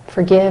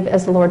 Forgive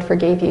as the Lord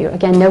forgave you.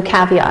 Again, no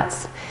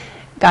caveats.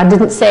 God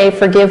didn't say,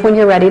 forgive when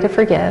you're ready to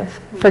forgive.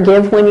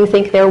 Forgive when you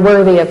think they're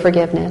worthy of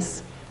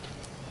forgiveness.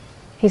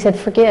 He said,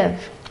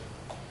 forgive.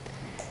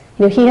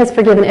 He has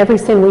forgiven every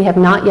sin we have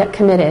not yet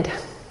committed.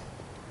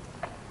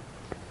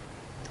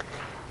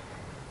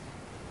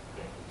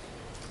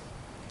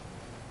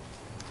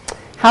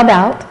 How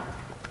about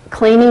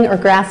claiming or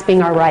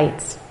grasping our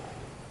rights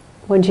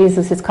when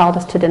Jesus has called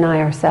us to deny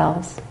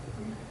ourselves?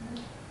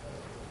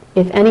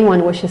 If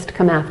anyone wishes to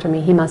come after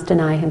me, he must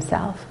deny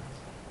himself.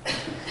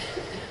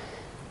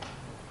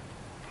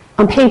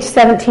 On page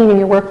 17 in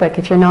your workbook,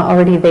 if you're not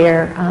already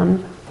there,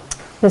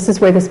 this is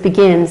where this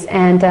begins.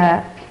 And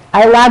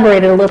I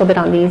elaborated a little bit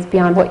on these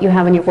beyond what you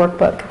have in your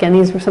workbook. Again,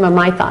 these were some of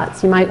my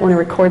thoughts. You might want to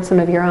record some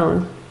of your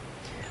own.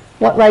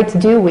 What rights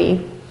do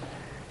we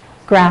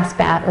grasp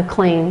at or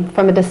claim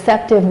from a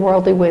deceptive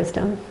worldly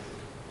wisdom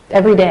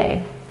every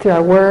day through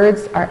our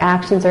words, our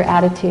actions, our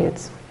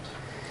attitudes?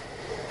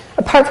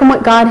 Apart from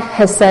what God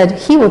has said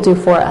he will do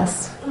for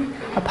us,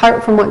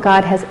 apart from what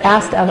God has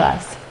asked of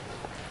us,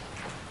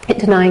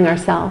 denying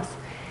ourselves.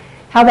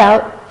 How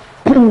about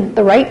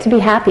the right to be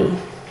happy?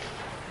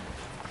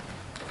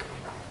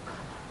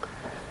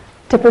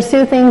 To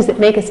pursue things that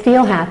make us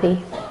feel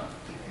happy,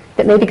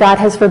 that maybe God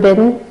has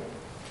forbidden,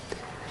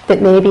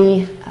 that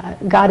maybe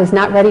God is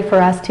not ready for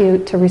us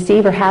to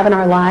receive or have in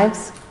our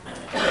lives.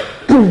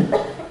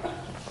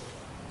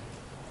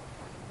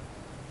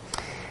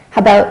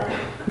 How about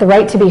the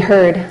right to be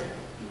heard,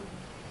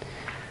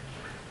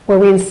 where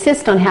we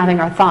insist on having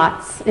our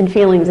thoughts and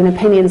feelings and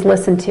opinions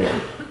listened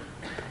to,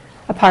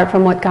 apart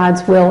from what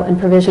God's will and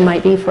provision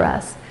might be for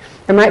us.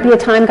 There might be a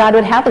time God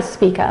would have us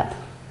speak up,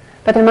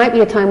 but there might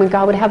be a time when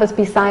God would have us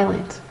be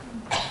silent.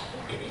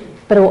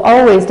 But it will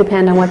always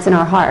depend on what's in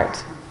our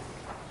heart.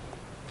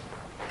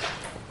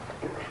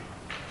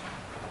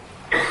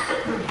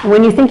 And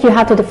when you think you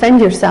have to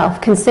defend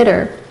yourself,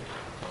 consider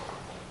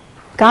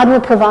God will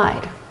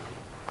provide.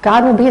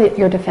 God will be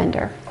your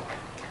defender.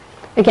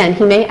 Again,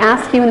 he may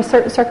ask you in a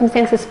certain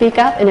circumstance to speak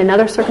up. In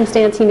another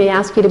circumstance, he may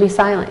ask you to be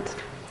silent.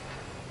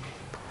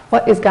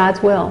 What is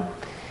God's will?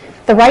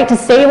 The right to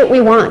say what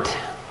we want,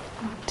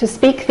 to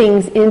speak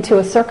things into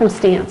a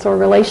circumstance or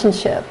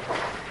relationship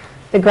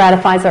that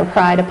gratifies our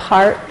pride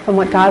apart from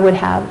what God would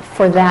have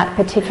for that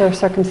particular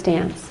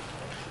circumstance.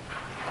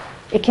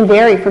 It can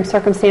vary from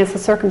circumstance to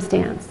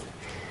circumstance.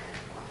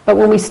 But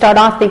when we start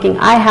off thinking,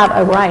 I have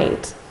a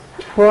right,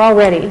 we're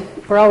already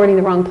in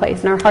the wrong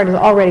place, and our heart is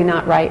already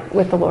not right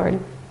with the Lord.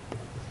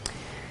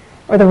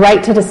 Or the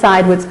right to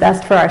decide what's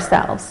best for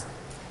ourselves.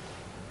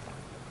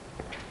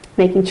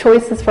 Making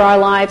choices for our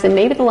lives and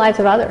maybe the lives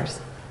of others,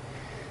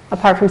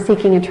 apart from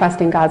seeking and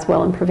trusting God's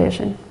will and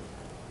provision.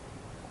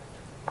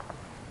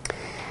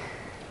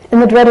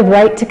 And the dreaded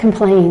right to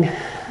complain.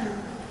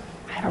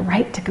 I have a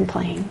right to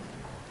complain.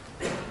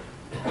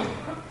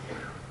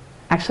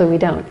 Actually, we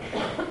don't.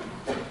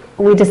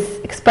 We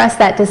just express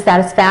that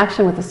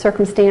dissatisfaction with a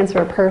circumstance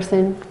or a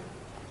person.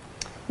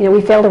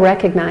 We fail to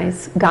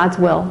recognize God's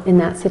will in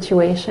that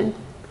situation.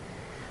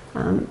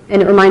 And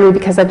it reminded me,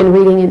 because I've been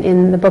reading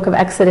in the book of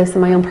Exodus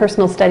in my own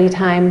personal study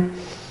time,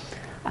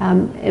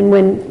 and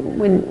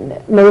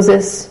when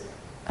Moses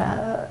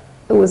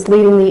was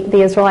leading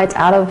the Israelites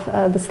out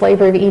of the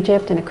slavery of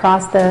Egypt and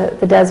across the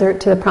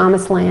desert to the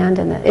promised land,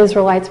 and the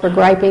Israelites were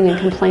griping and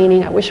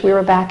complaining, I wish we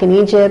were back in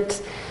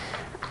Egypt.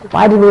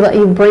 Why did we let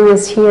you bring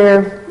us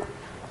here?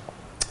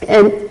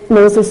 And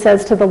Moses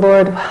says to the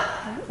Lord,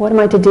 what am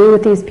I to do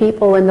with these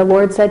people? And the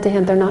Lord said to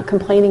him, they're not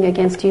complaining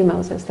against you,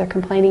 Moses. They're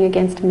complaining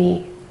against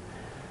me.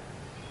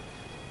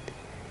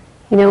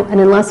 And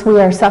unless we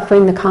are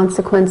suffering the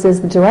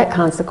consequences, the direct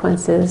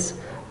consequences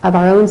of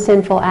our own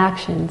sinful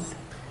actions,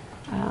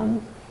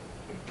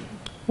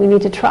 we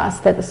need to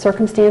trust that the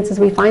circumstances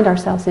we find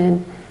ourselves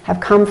in have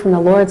come from the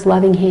Lord's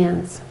loving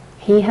hands.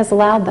 He has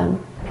allowed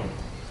them.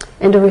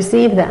 And to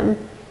receive them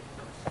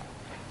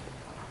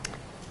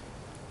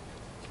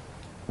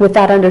with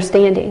that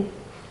understanding.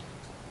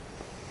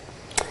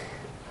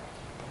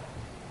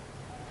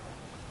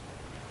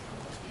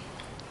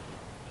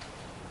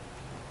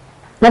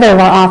 Another of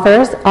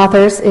our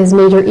authors is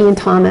Major Ian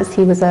Thomas.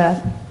 He was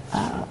an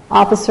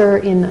officer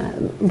in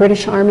the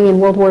British Army in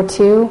World War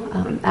II.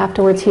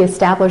 Afterwards, he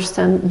established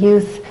some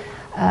youth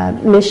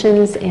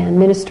missions and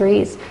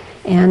ministries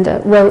and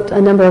wrote a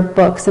number of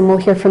books, and we'll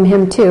hear from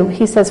him too.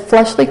 He says,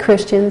 fleshly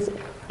Christians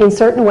in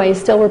certain ways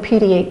still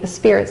repudiate the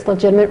Spirit's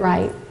legitimate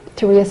right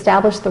to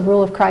reestablish the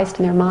rule of Christ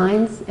in their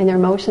minds, in their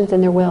emotions,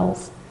 and their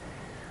wills.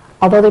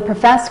 Although they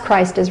profess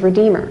Christ as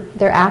Redeemer,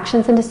 their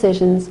actions and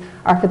decisions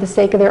are for the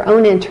sake of their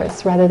own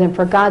interests rather than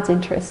for God's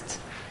interests.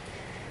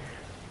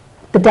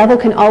 The devil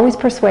can always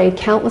persuade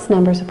countless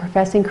numbers of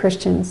professing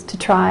Christians to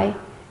try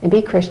and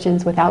be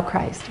Christians without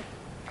Christ.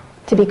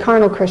 To be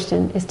carnal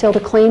Christian is still to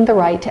claim the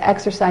right to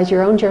exercise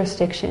your own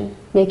jurisdiction,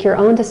 make your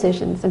own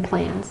decisions and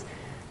plans,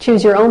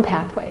 choose your own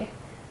pathway,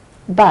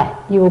 but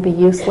you will be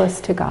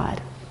useless to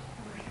God.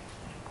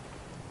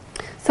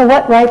 So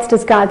what rights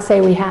does God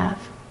say we have?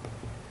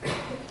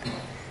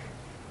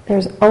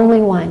 There's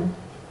only one.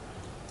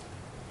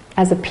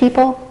 As a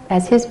people,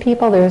 as his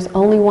people, there's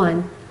only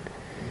one.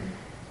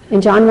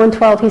 In John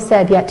 1:12 he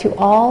said, yet to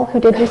all who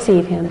did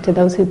receive him, to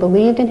those who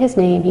believed in his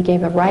name, he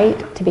gave a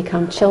right to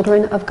become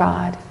children of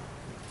God.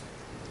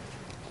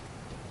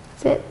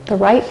 That's it, the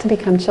right to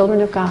become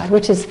children of God,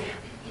 which is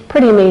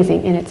pretty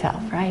amazing in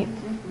itself, right?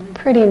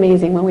 Pretty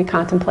amazing when we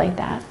contemplate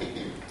that.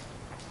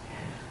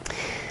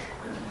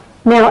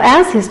 Now,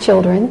 as his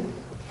children,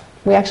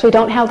 we actually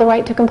don't have the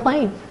right to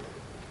complain.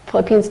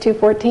 Philippians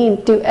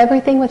 2:14, do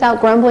everything without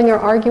grumbling or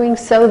arguing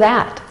so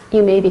that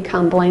you may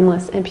become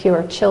blameless and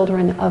pure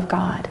children of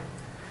God,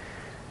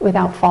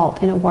 without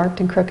fault in a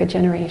warped and crooked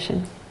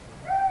generation.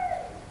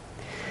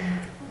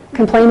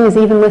 Complaining is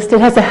even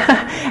listed as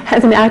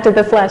an act of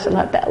the flesh. I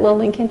love that little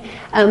Lincoln.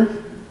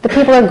 The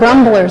people are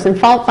grumblers and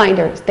fault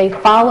finders. They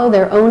follow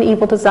their own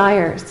evil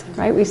desires,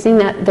 right? We've seen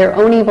that, their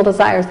own evil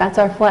desires, that's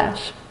our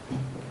flesh.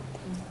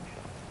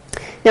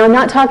 Now, I'm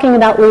not talking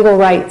about legal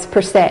rights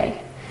per se.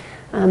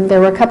 There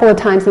were a couple of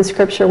times in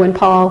Scripture when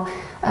Paul,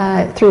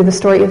 through the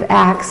story of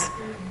Acts,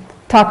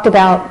 talked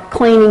about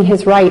claiming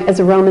his right as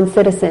a Roman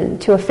citizen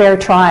to a fair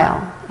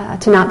trial,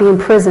 to not be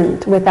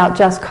imprisoned without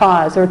just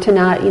cause, or to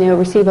not,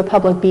 receive a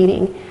public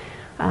beating.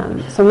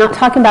 So I'm not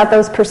talking about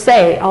those per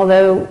se,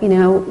 although,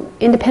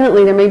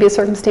 independently there may be a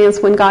circumstance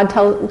when God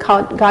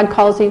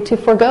calls you to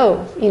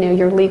forego,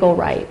 your legal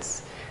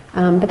rights.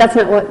 But that's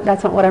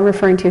not what I'm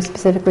referring to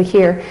specifically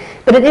here.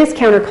 But it is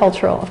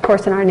countercultural, of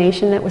course, in our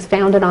nation that was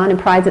founded on and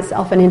prides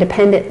itself on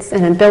independence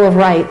and a Bill of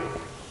Rights.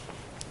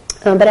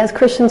 But as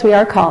Christians, we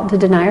are called to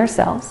deny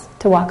ourselves,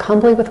 to walk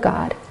humbly with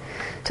God,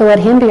 to let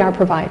Him be our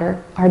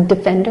provider, our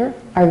defender,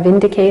 our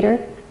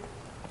vindicator.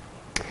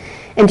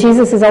 And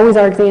Jesus is always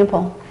our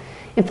example.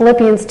 In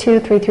Philippians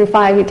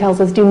 2:3-5, He tells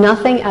us, "Do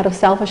nothing out of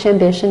selfish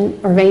ambition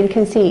or vain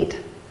conceit.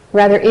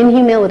 Rather, in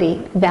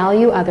humility,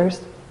 value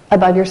others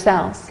above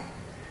yourselves,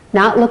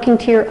 not looking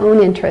to your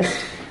own interest,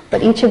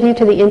 but each of you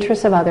to the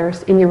interests of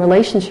others in your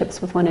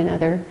relationships with one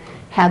another.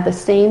 Have the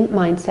same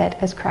mindset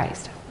as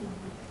Christ."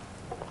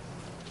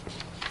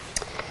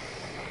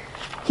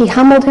 He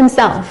humbled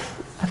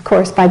Himself, of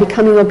course, by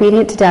becoming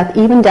obedient to death,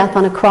 even death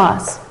on a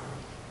cross.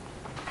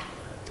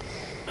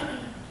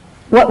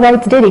 What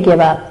rights did He give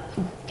up?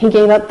 He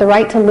gave up the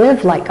right to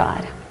live like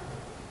God.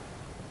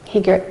 He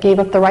gave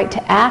up the right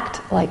to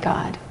act like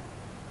God.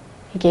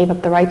 He gave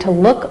up the right to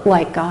look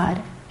like God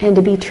and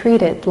to be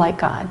treated like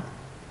God.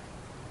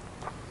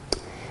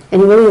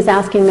 And He really is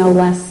asking no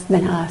less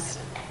than us.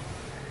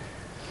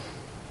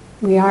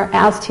 We are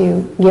asked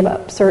to give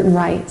up certain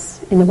rights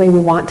in the way we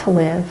want to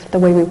live, the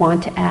way we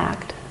want to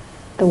act,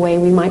 the way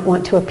we might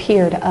want to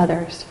appear to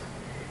others,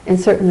 and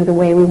certainly the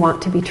way we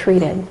want to be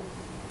treated.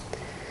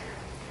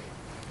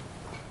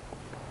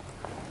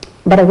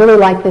 But I really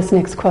like this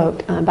next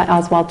quote by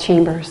Oswald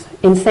Chambers.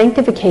 "In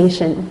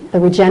sanctification, the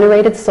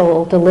regenerated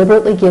soul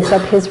deliberately gives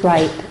up his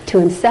right to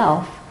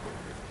himself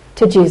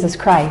to Jesus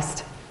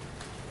Christ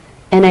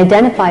and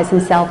identifies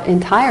himself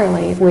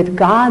entirely with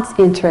God's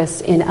interests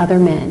in other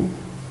men."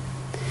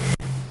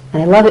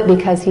 And I love it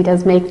because he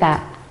does make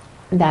that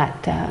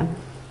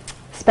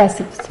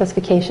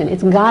specification.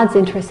 It's God's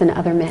interest in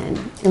other men.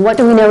 And what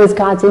do we know is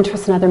God's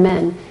interest in other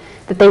men?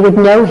 That they would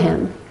know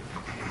Him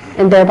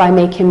and thereby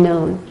make Him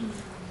known.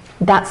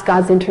 That's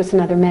God's interest in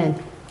other men.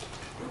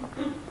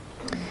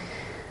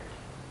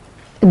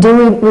 Do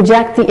we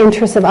reject the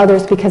interests of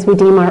others because we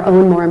deem our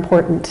own more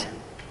important?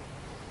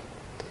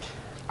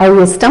 Are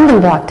we a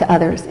stumbling block to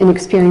others in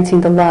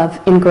experiencing the love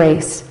and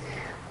grace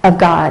of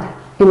God,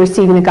 in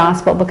receiving the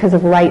gospel because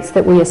of rights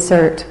that we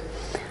assert?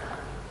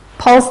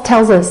 Paul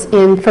tells us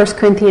in 1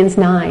 Corinthians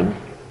 9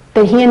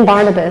 that he and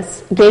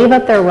Barnabas gave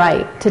up their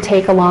right to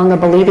take along a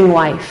believing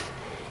wife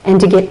and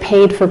to get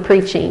paid for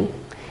preaching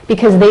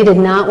because they did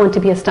not want to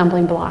be a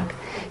stumbling block.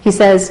 He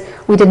says,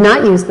 "We did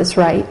not use this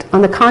right.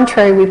 On the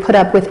contrary, we put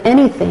up with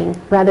anything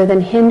rather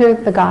than hinder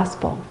the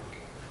gospel."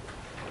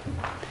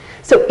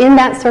 So in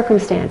that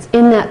circumstance,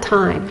 in that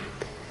time,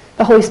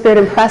 the Holy Spirit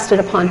impressed it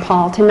upon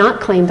Paul to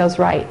not claim those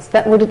rights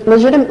that were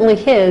legitimately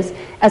his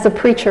as a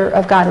preacher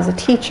of God, as a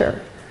teacher,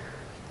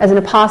 as an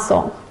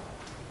apostle.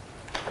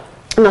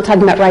 I'm not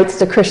talking about rights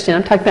as a Christian.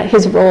 I'm talking about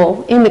his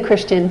role in the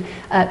Christian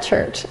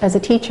church as a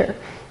teacher.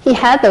 He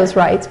had those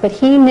rights, but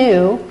he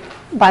knew,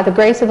 by the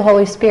grace of the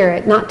Holy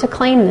Spirit, not to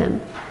claim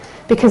them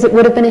because it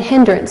would have been a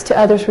hindrance to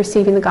others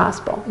receiving the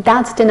gospel.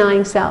 That's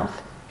denying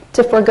self,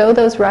 to forego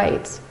those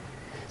rights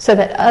so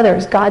that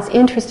others, God's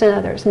interest in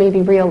others, may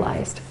be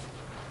realized.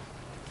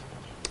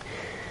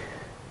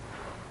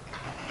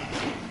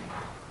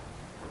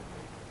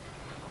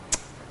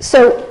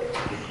 So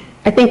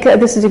I think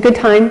this is a good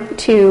time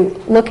to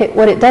look at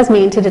what it does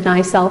mean to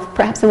deny self,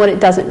 perhaps, and what it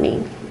doesn't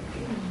mean.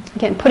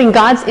 Again, putting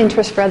God's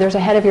interest for others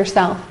ahead of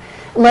yourself,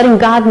 letting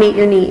God meet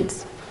your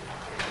needs.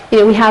 You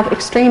know, we have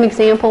extreme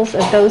examples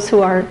of those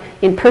who are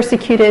in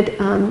persecuted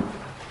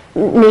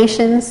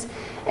nations,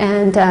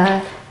 and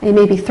they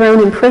may be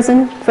thrown in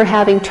prison for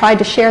having tried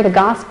to share the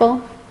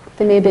gospel.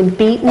 They may have been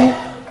beaten.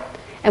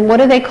 And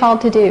what are they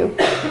called to do?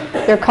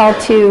 They're called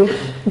to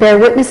bear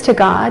witness to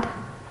God.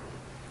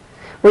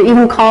 We're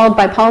even called,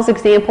 by Paul's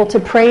example, to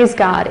praise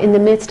God in the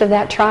midst of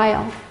that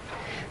trial.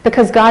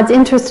 Because God's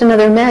interest in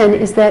other men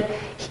is that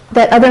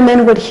other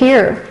men would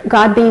hear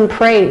God being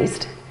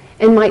praised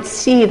and might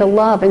see the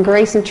love and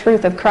grace and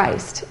truth of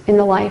Christ in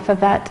the life of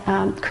that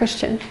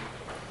Christian.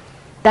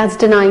 That's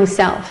denying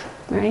self,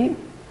 right?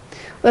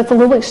 Well, that's a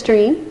little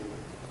extreme.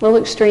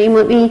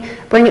 Let me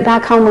bring it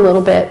back home a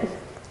little bit.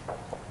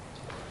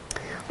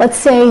 Let's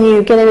say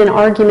you get in an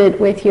argument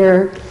with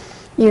your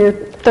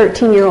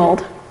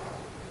 13-year-old.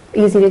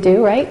 Easy to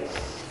do, right?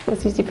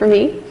 That's easy for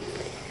me.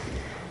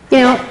 You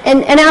know,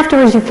 and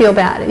afterwards you feel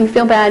bad. You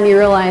feel bad and you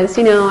realize,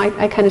 you know,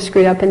 I kind of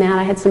screwed up in that.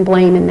 I had some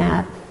blame in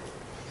that.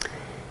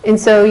 And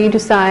so you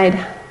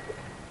decide,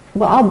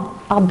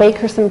 well, I'll bake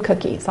her some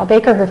cookies. I'll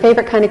bake her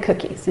favorite kind of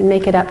cookies and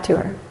make it up to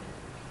her.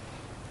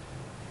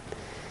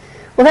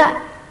 Well,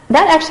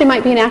 that actually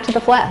might be an act of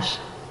the flesh.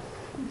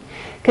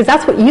 Because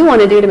that's what you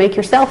want to do to make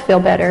yourself feel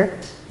better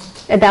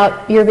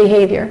about your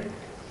behavior.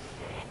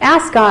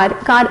 Ask God,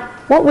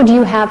 what would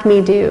you have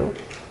me do?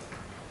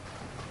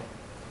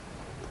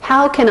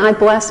 How can I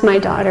bless my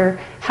daughter?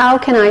 How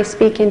can I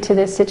speak into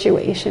this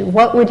situation?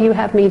 What would you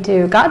have me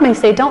do? God may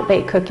say, don't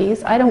bake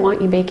cookies. I don't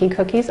want you baking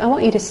cookies. I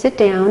want you to sit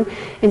down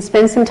and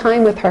spend some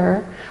time with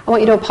her. I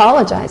want you to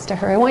apologize to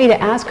her. I want you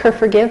to ask her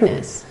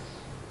forgiveness.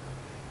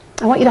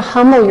 I want you to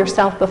humble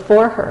yourself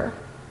before her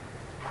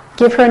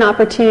Give her an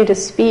opportunity to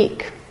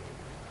speak.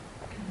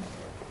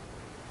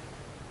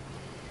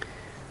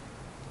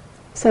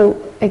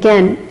 So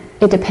again,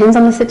 it depends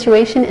on the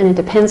situation and it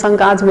depends on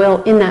God's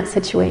will in that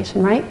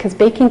situation, right? Because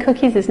baking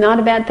cookies is not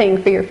a bad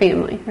thing for your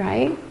family,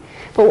 right?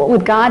 But what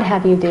would God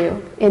have you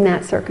do in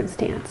that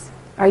circumstance?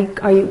 Are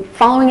you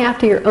following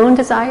after your own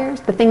desires,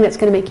 the thing that's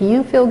going to make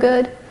you feel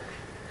good?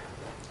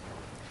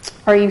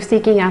 Or are you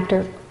seeking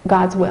after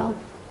God's will?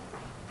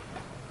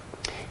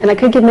 And I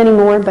could give many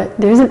more, but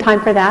there isn't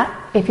time for that.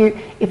 If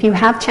you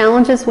have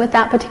challenges with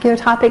that particular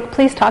topic,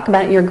 please talk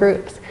about it in your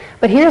groups.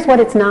 But here's what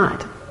it's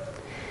not.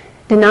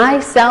 Deny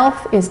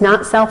self is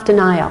not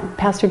self-denial.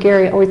 Pastor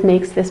Gary always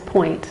makes this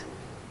point.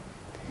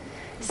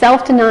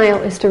 Self-denial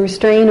is to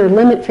restrain or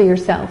limit for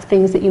yourself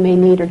things that you may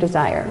need or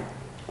desire.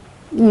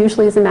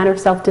 Usually it's a matter of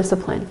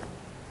self-discipline.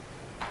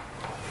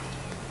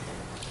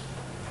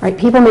 Right?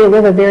 People may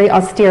live a very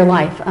austere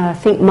life.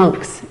 Think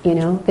monks, you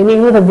know. They may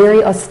live a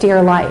very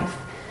austere life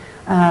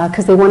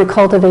because they want to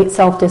cultivate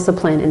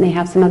self-discipline and they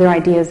have some other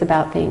ideas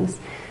about things.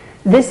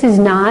 This is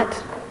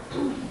not...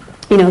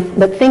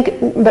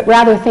 but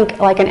rather think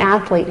like an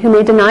athlete who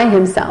may deny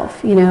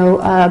himself,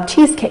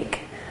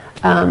 cheesecake,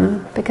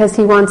 because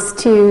he wants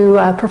to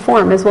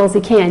perform as well as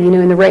he can,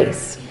 in the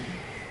race.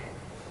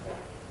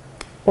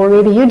 Or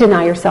maybe you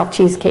deny yourself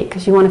cheesecake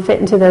because you want to fit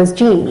into those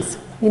jeans.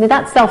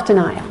 That's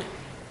self-denial.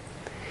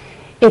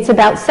 It's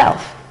about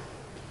self,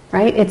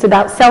 right? It's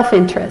about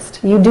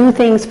self-interest. You do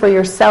things for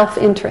your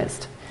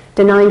self-interest.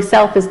 Denying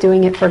self is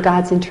doing it for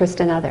God's interest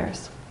in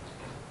others.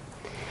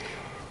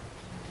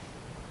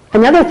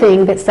 Another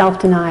thing that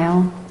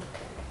self-denial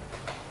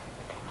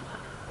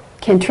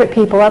can trip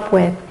people up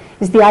with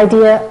is the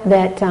idea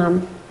that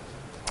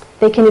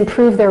they can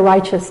improve their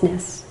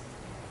righteousness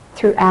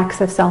through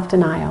acts of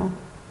self-denial.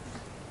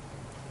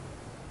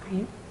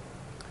 Right?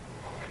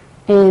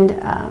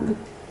 And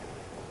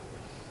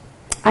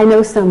I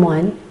know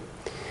someone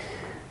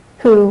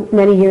who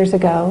many years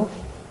ago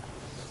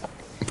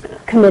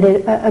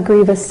committed a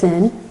grievous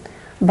sin,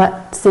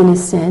 but sin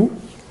is sin.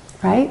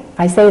 Right?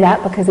 I say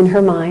that because in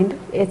her mind,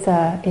 it's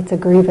a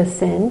grievous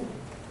sin.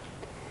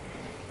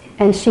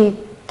 And she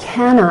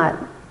cannot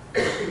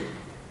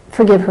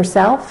forgive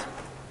herself,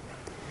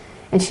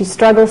 and she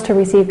struggles to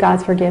receive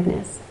God's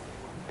forgiveness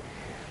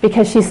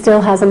because she still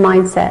has a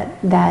mindset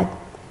that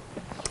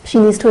she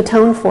needs to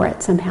atone for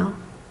it somehow.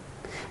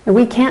 And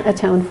we can't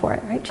atone for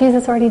it, right?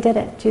 Jesus already did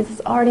it.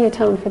 Jesus already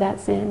atoned for that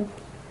sin.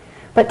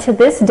 But to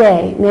this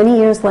day, many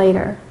years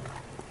later,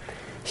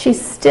 she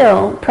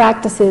still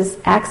practices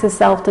acts of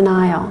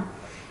self-denial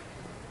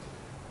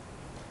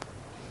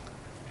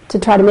to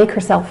try to make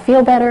herself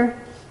feel better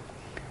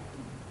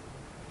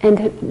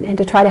and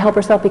to try to help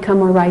herself become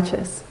more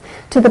righteous.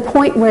 To the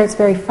point where it's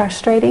very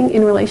frustrating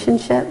in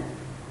relationship.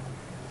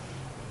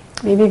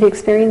 Maybe you've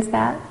experienced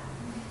that.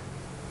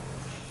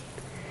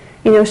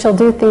 She'll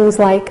do things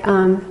like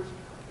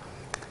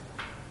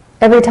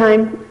every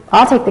time,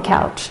 I'll take the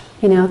couch.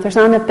 If there's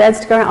not enough beds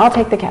to go around, I'll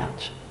take the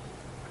couch.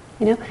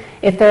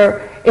 If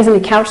there isn't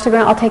a couch to go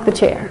around, I'll take the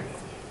chair.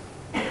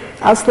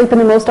 I'll sleep in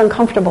the most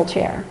uncomfortable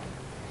chair.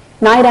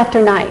 Night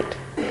after night.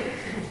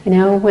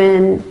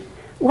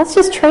 Let's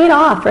just trade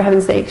off, for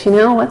heaven's sakes,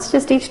 Let's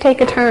just each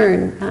take a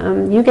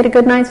turn. You get a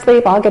good night's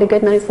sleep, I'll get a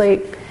good night's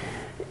sleep.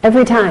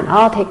 Every time,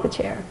 I'll take the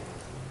chair.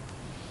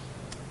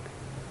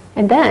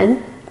 And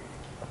then,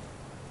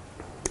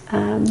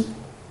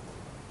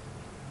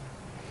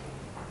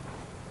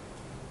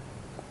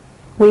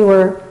 we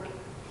were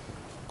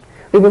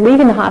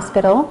leaving the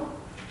hospital,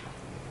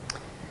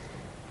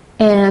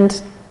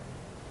 and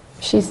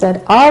she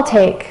said, I'll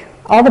take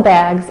all the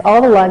bags,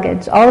 all the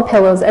luggage, all the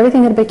pillows,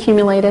 everything that had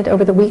accumulated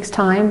over the week's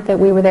time that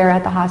we were there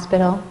at the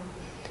hospital,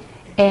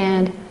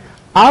 and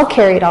I'll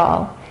carry it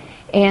all,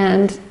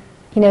 and,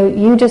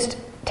 you just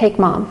take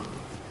Mom.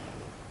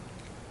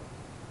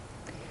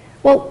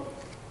 Well,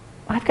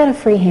 I've got a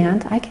free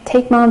hand. I can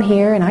take Mom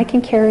here, and I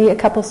can carry a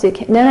couple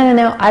suitcases.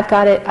 No, I've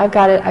got it.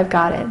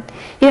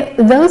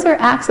 Those are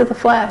acts of the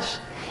flesh.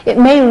 It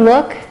may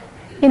look,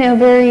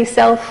 very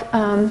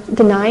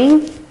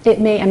self-denying. It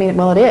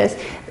is.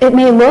 It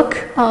may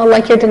look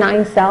like you're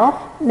denying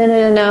self.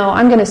 No,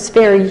 I'm going to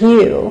spare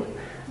you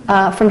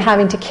from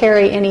having to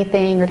carry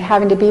anything or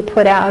having to be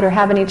put out or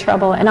have any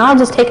trouble, and I'll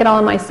just take it all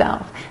on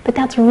myself. But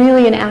that's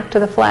really an act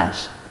of the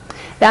flesh.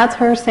 That's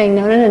her saying,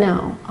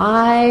 no,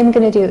 I'm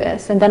going to do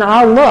this. And then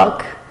I'll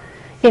look,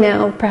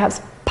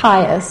 perhaps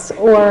pious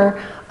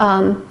or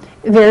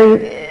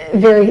very,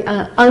 very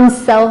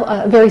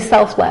very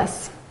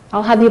selfless.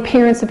 I'll have the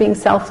appearance of being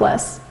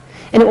selfless.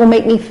 And it will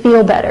make me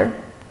feel better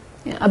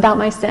about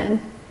my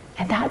sin.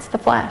 And that's the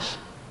flesh.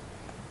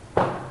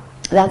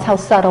 That's how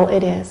subtle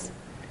it is.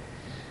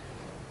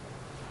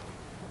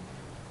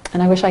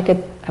 And I wish I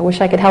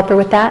could help her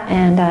with that.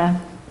 And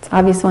it's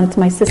obvious when it's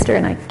my sister,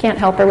 and I can't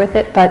help her with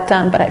it, but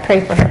I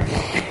pray for her.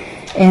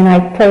 And I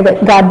pray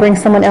that God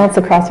brings someone else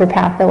across her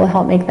path that will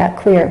help make that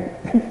clear.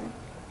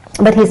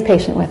 But He's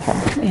patient with her.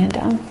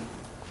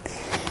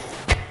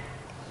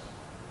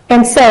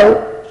 And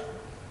so,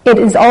 It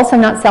is also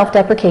not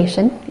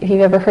self-deprecation, if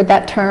you've ever heard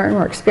that term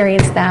or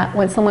experienced that,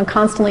 when someone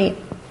constantly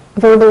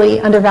verbally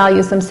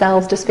undervalues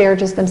themselves,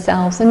 disparages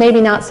themselves, and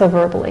maybe not so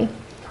verbally.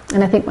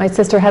 And I think my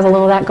sister has a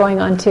little of that going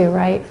on too,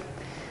 right?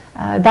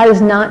 That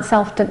is not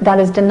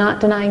not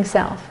denying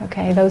self,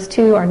 okay? Those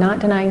two are not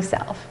denying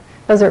self.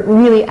 Those are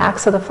really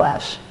acts of the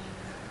flesh.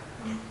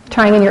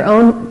 Trying in your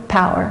own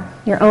power,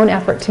 your own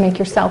effort to make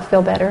yourself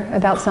feel better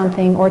about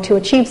something or to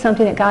achieve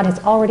something that God has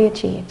already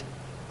achieved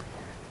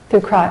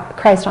through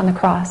Christ on the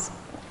cross.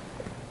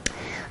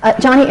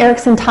 Joni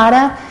Eareckson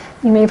Tada,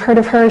 you may have heard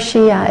of her.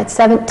 She, at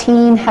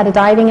 17, had a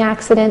diving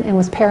accident and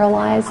was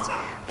paralyzed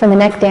from the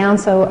neck down,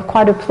 so a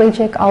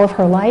quadriplegic all of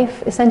her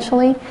life,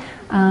 essentially.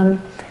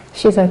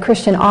 She's a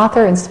Christian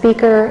author and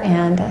speaker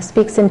and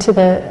speaks into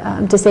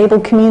the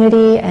disabled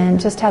community and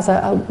just has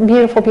a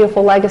beautiful,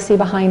 beautiful legacy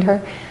behind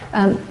her.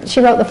 She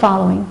wrote the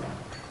following.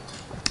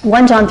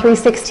 1 John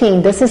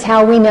 3:16, this is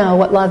how we know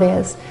what love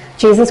is.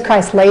 Jesus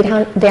Christ laid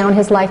down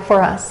his life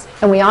for us,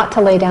 and we ought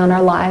to lay down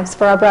our lives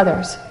for our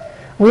brothers.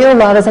 Real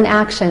love is an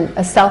action,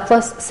 a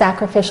selfless,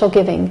 sacrificial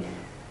giving.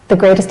 The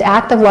greatest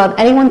act of love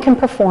anyone can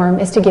perform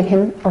is to give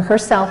him or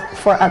herself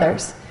for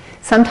others.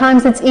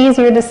 Sometimes it's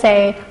easier to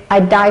say,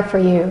 I'd die for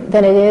you,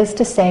 than it is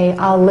to say,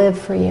 I'll live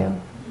for you.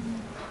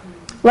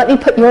 Let me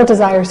put your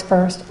desires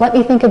first. Let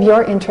me think of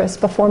your interests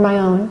before my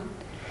own.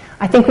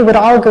 I think we would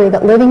all agree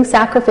that living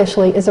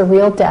sacrificially is a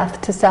real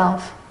death to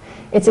self.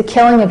 It's a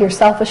killing of your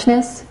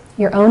selfishness,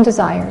 your own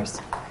desires.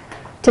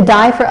 To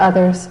die for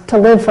others, to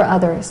live for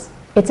others.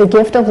 It's a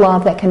gift of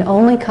love that can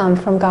only come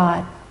from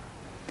God.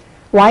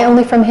 Why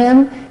only from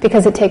him?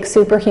 Because it takes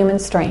superhuman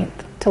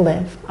strength to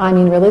live. I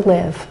mean, really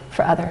live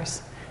for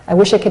others. I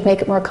wish I could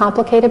make it more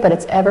complicated, but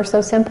it's ever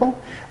so simple.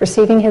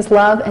 Receiving his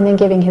love and then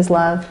giving his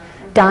love.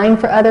 Dying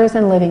for others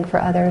and living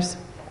for others.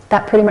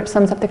 That pretty much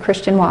sums up the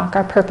Christian walk,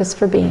 our purpose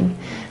for being.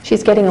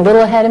 She's getting a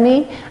little ahead of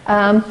me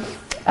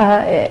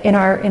in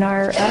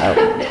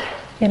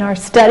our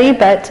study,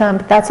 but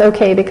that's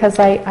okay because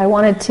I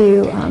wanted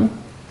to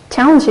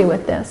challenge you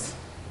with this.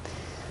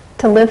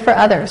 To live for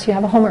others. You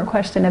have a homework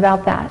question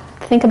about that.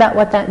 Think about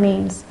what that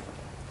means.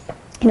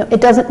 You know,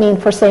 it doesn't mean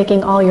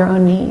forsaking all your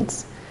own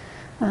needs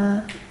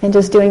and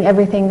just doing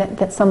everything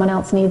that someone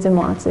else needs and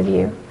wants of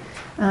you.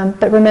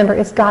 But remember,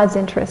 it's God's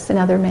interest in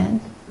other men.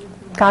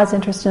 God's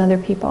interest in other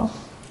people.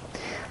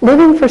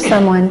 Living for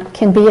someone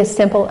can be as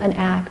simple an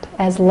act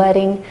as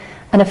letting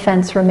an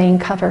offense remain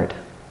covered.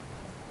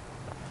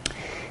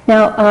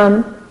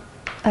 Now,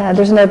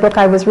 there's another book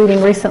I was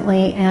reading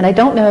recently, and I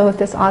don't know if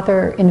this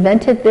author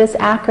invented this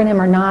acronym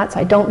or not,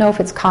 so I don't know if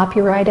it's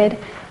copyrighted,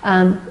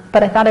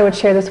 but I thought I would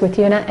share this with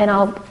you, and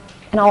I'll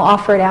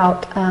offer it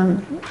out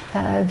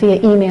via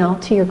email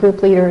to your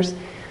group leaders.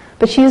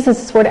 But she uses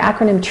this word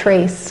acronym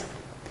TRACE,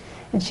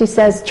 and she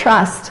says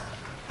trust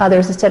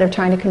others instead of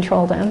trying to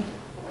control them,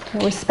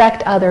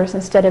 respect others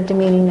instead of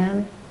demeaning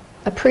them,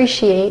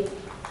 appreciate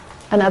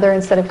another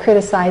instead of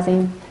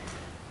criticizing,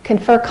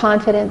 confer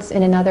confidence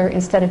in another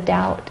instead of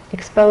doubt,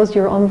 expose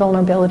your own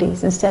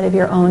vulnerabilities instead of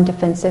your own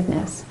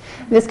defensiveness.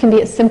 This can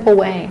be a simple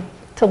way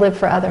to live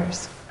for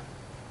others.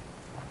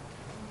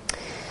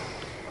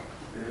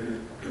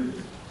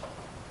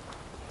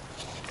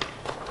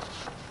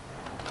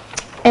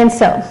 And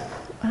so,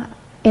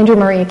 Andrew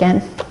Murray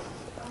again,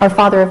 our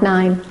father of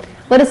 9.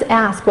 Let us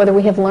ask whether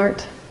we have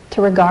learnt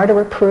to regard a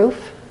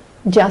reproof,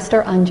 just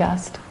or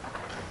unjust,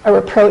 a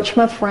reproach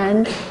from a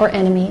friend or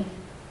enemy,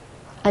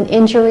 an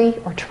injury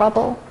or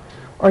trouble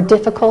or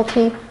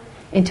difficulty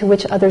into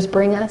which others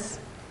bring us,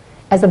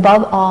 as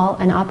above all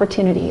an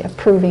opportunity of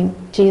proving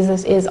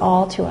Jesus is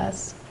all to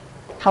us,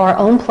 how our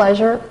own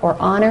pleasure or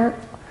honor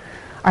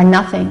are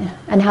nothing,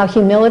 and how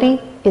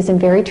humility is in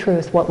very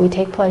truth what we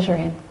take pleasure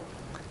in.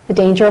 The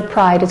danger of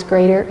pride is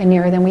greater and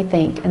nearer than we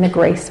think, and the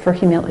grace for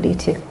humility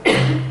too.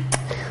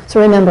 So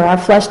remember, our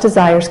flesh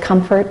desires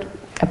comfort,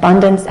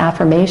 abundance,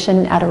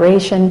 affirmation,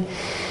 adoration,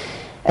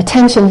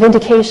 attention,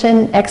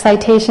 vindication,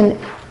 exaltation,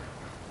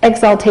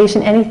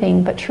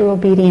 anything but true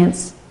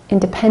obedience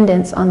and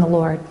dependence on the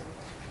Lord.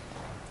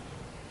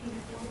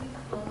 Before we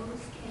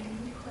close, can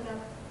you put up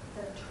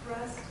the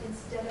trust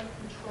instead of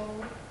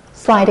control?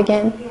 Slide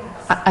again? Yes.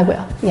 I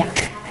will, yeah.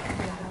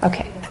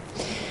 Okay.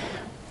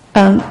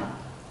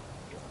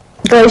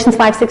 Galatians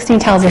 5:16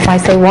 tells us, I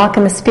say, walk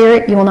in the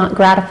Spirit, you will not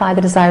gratify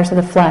the desires of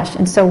the flesh.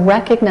 And so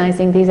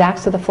recognizing these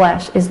acts of the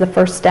flesh is the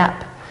first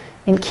step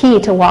and key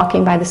to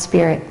walking by the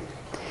Spirit.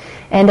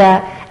 And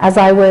as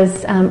I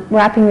was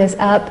wrapping this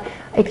up,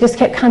 it just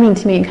kept coming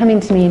to me,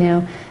 you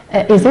know.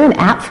 Is there an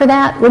app for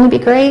that? Wouldn't it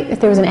be great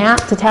if there was an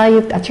app to tell you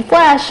that's your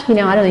flesh? You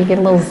know, I don't know, you get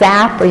a little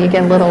zap or you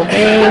get a little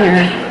thing,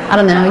 or I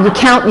don't know, you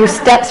count your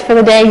steps for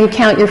the day, you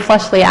count your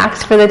fleshly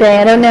acts for the day,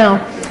 I don't know.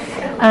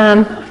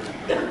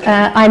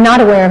 I'm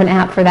not aware of an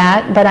app for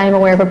that, but I am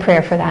aware of a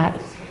prayer for that.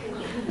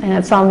 And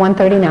it's Psalm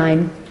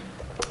 139.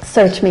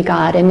 Search me,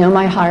 God, and know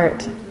my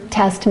heart.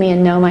 Test me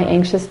and know my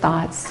anxious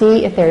thoughts.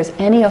 See if there is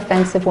any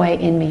offensive way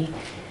in me,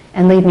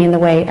 and lead me in the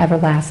way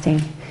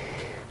everlasting.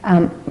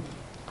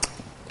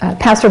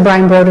 Pastor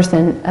Brian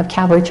Broderson of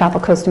Calvary Chapel,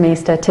 Costa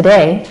Mesa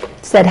today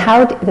said,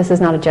 this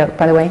is not a joke,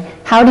 by the way,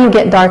 how do you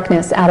get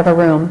darkness out of a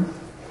room?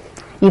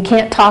 You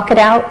can't talk it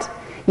out.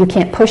 You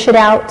can't push it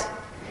out.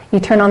 You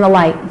turn on the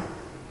light.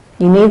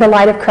 You need the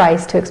light of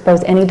Christ to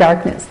expose any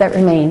darkness that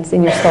remains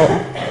in your soul.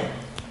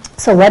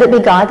 So let it be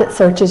God that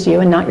searches you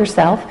and not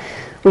yourself.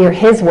 We are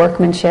His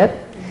workmanship.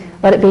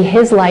 Let it be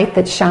His light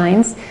that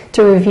shines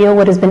to reveal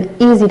what has been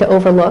easy to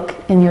overlook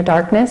in your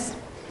darkness.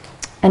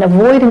 And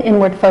avoid an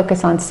inward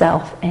focus on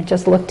self and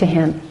just look to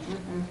Him.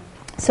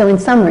 So in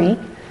summary,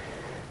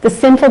 the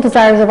sinful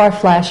desires of our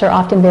flesh are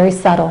often very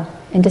subtle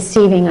in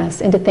deceiving us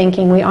into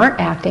thinking we aren't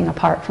acting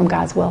apart from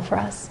God's will for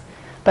us,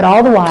 but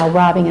all the while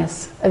robbing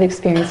us of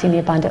experiencing the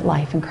abundant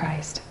life in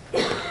Christ.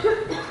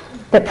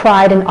 That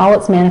pride in all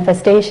its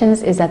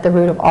manifestations is at the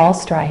root of all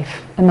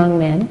strife among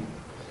men,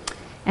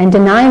 and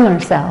denying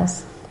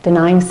ourselves,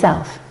 denying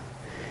self,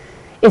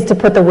 is to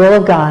put the will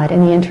of God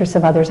and the interests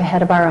of others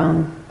ahead of our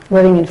own,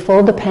 living in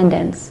full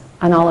dependence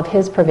on all of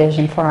His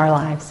provision for our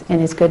lives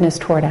and His goodness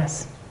toward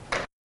us.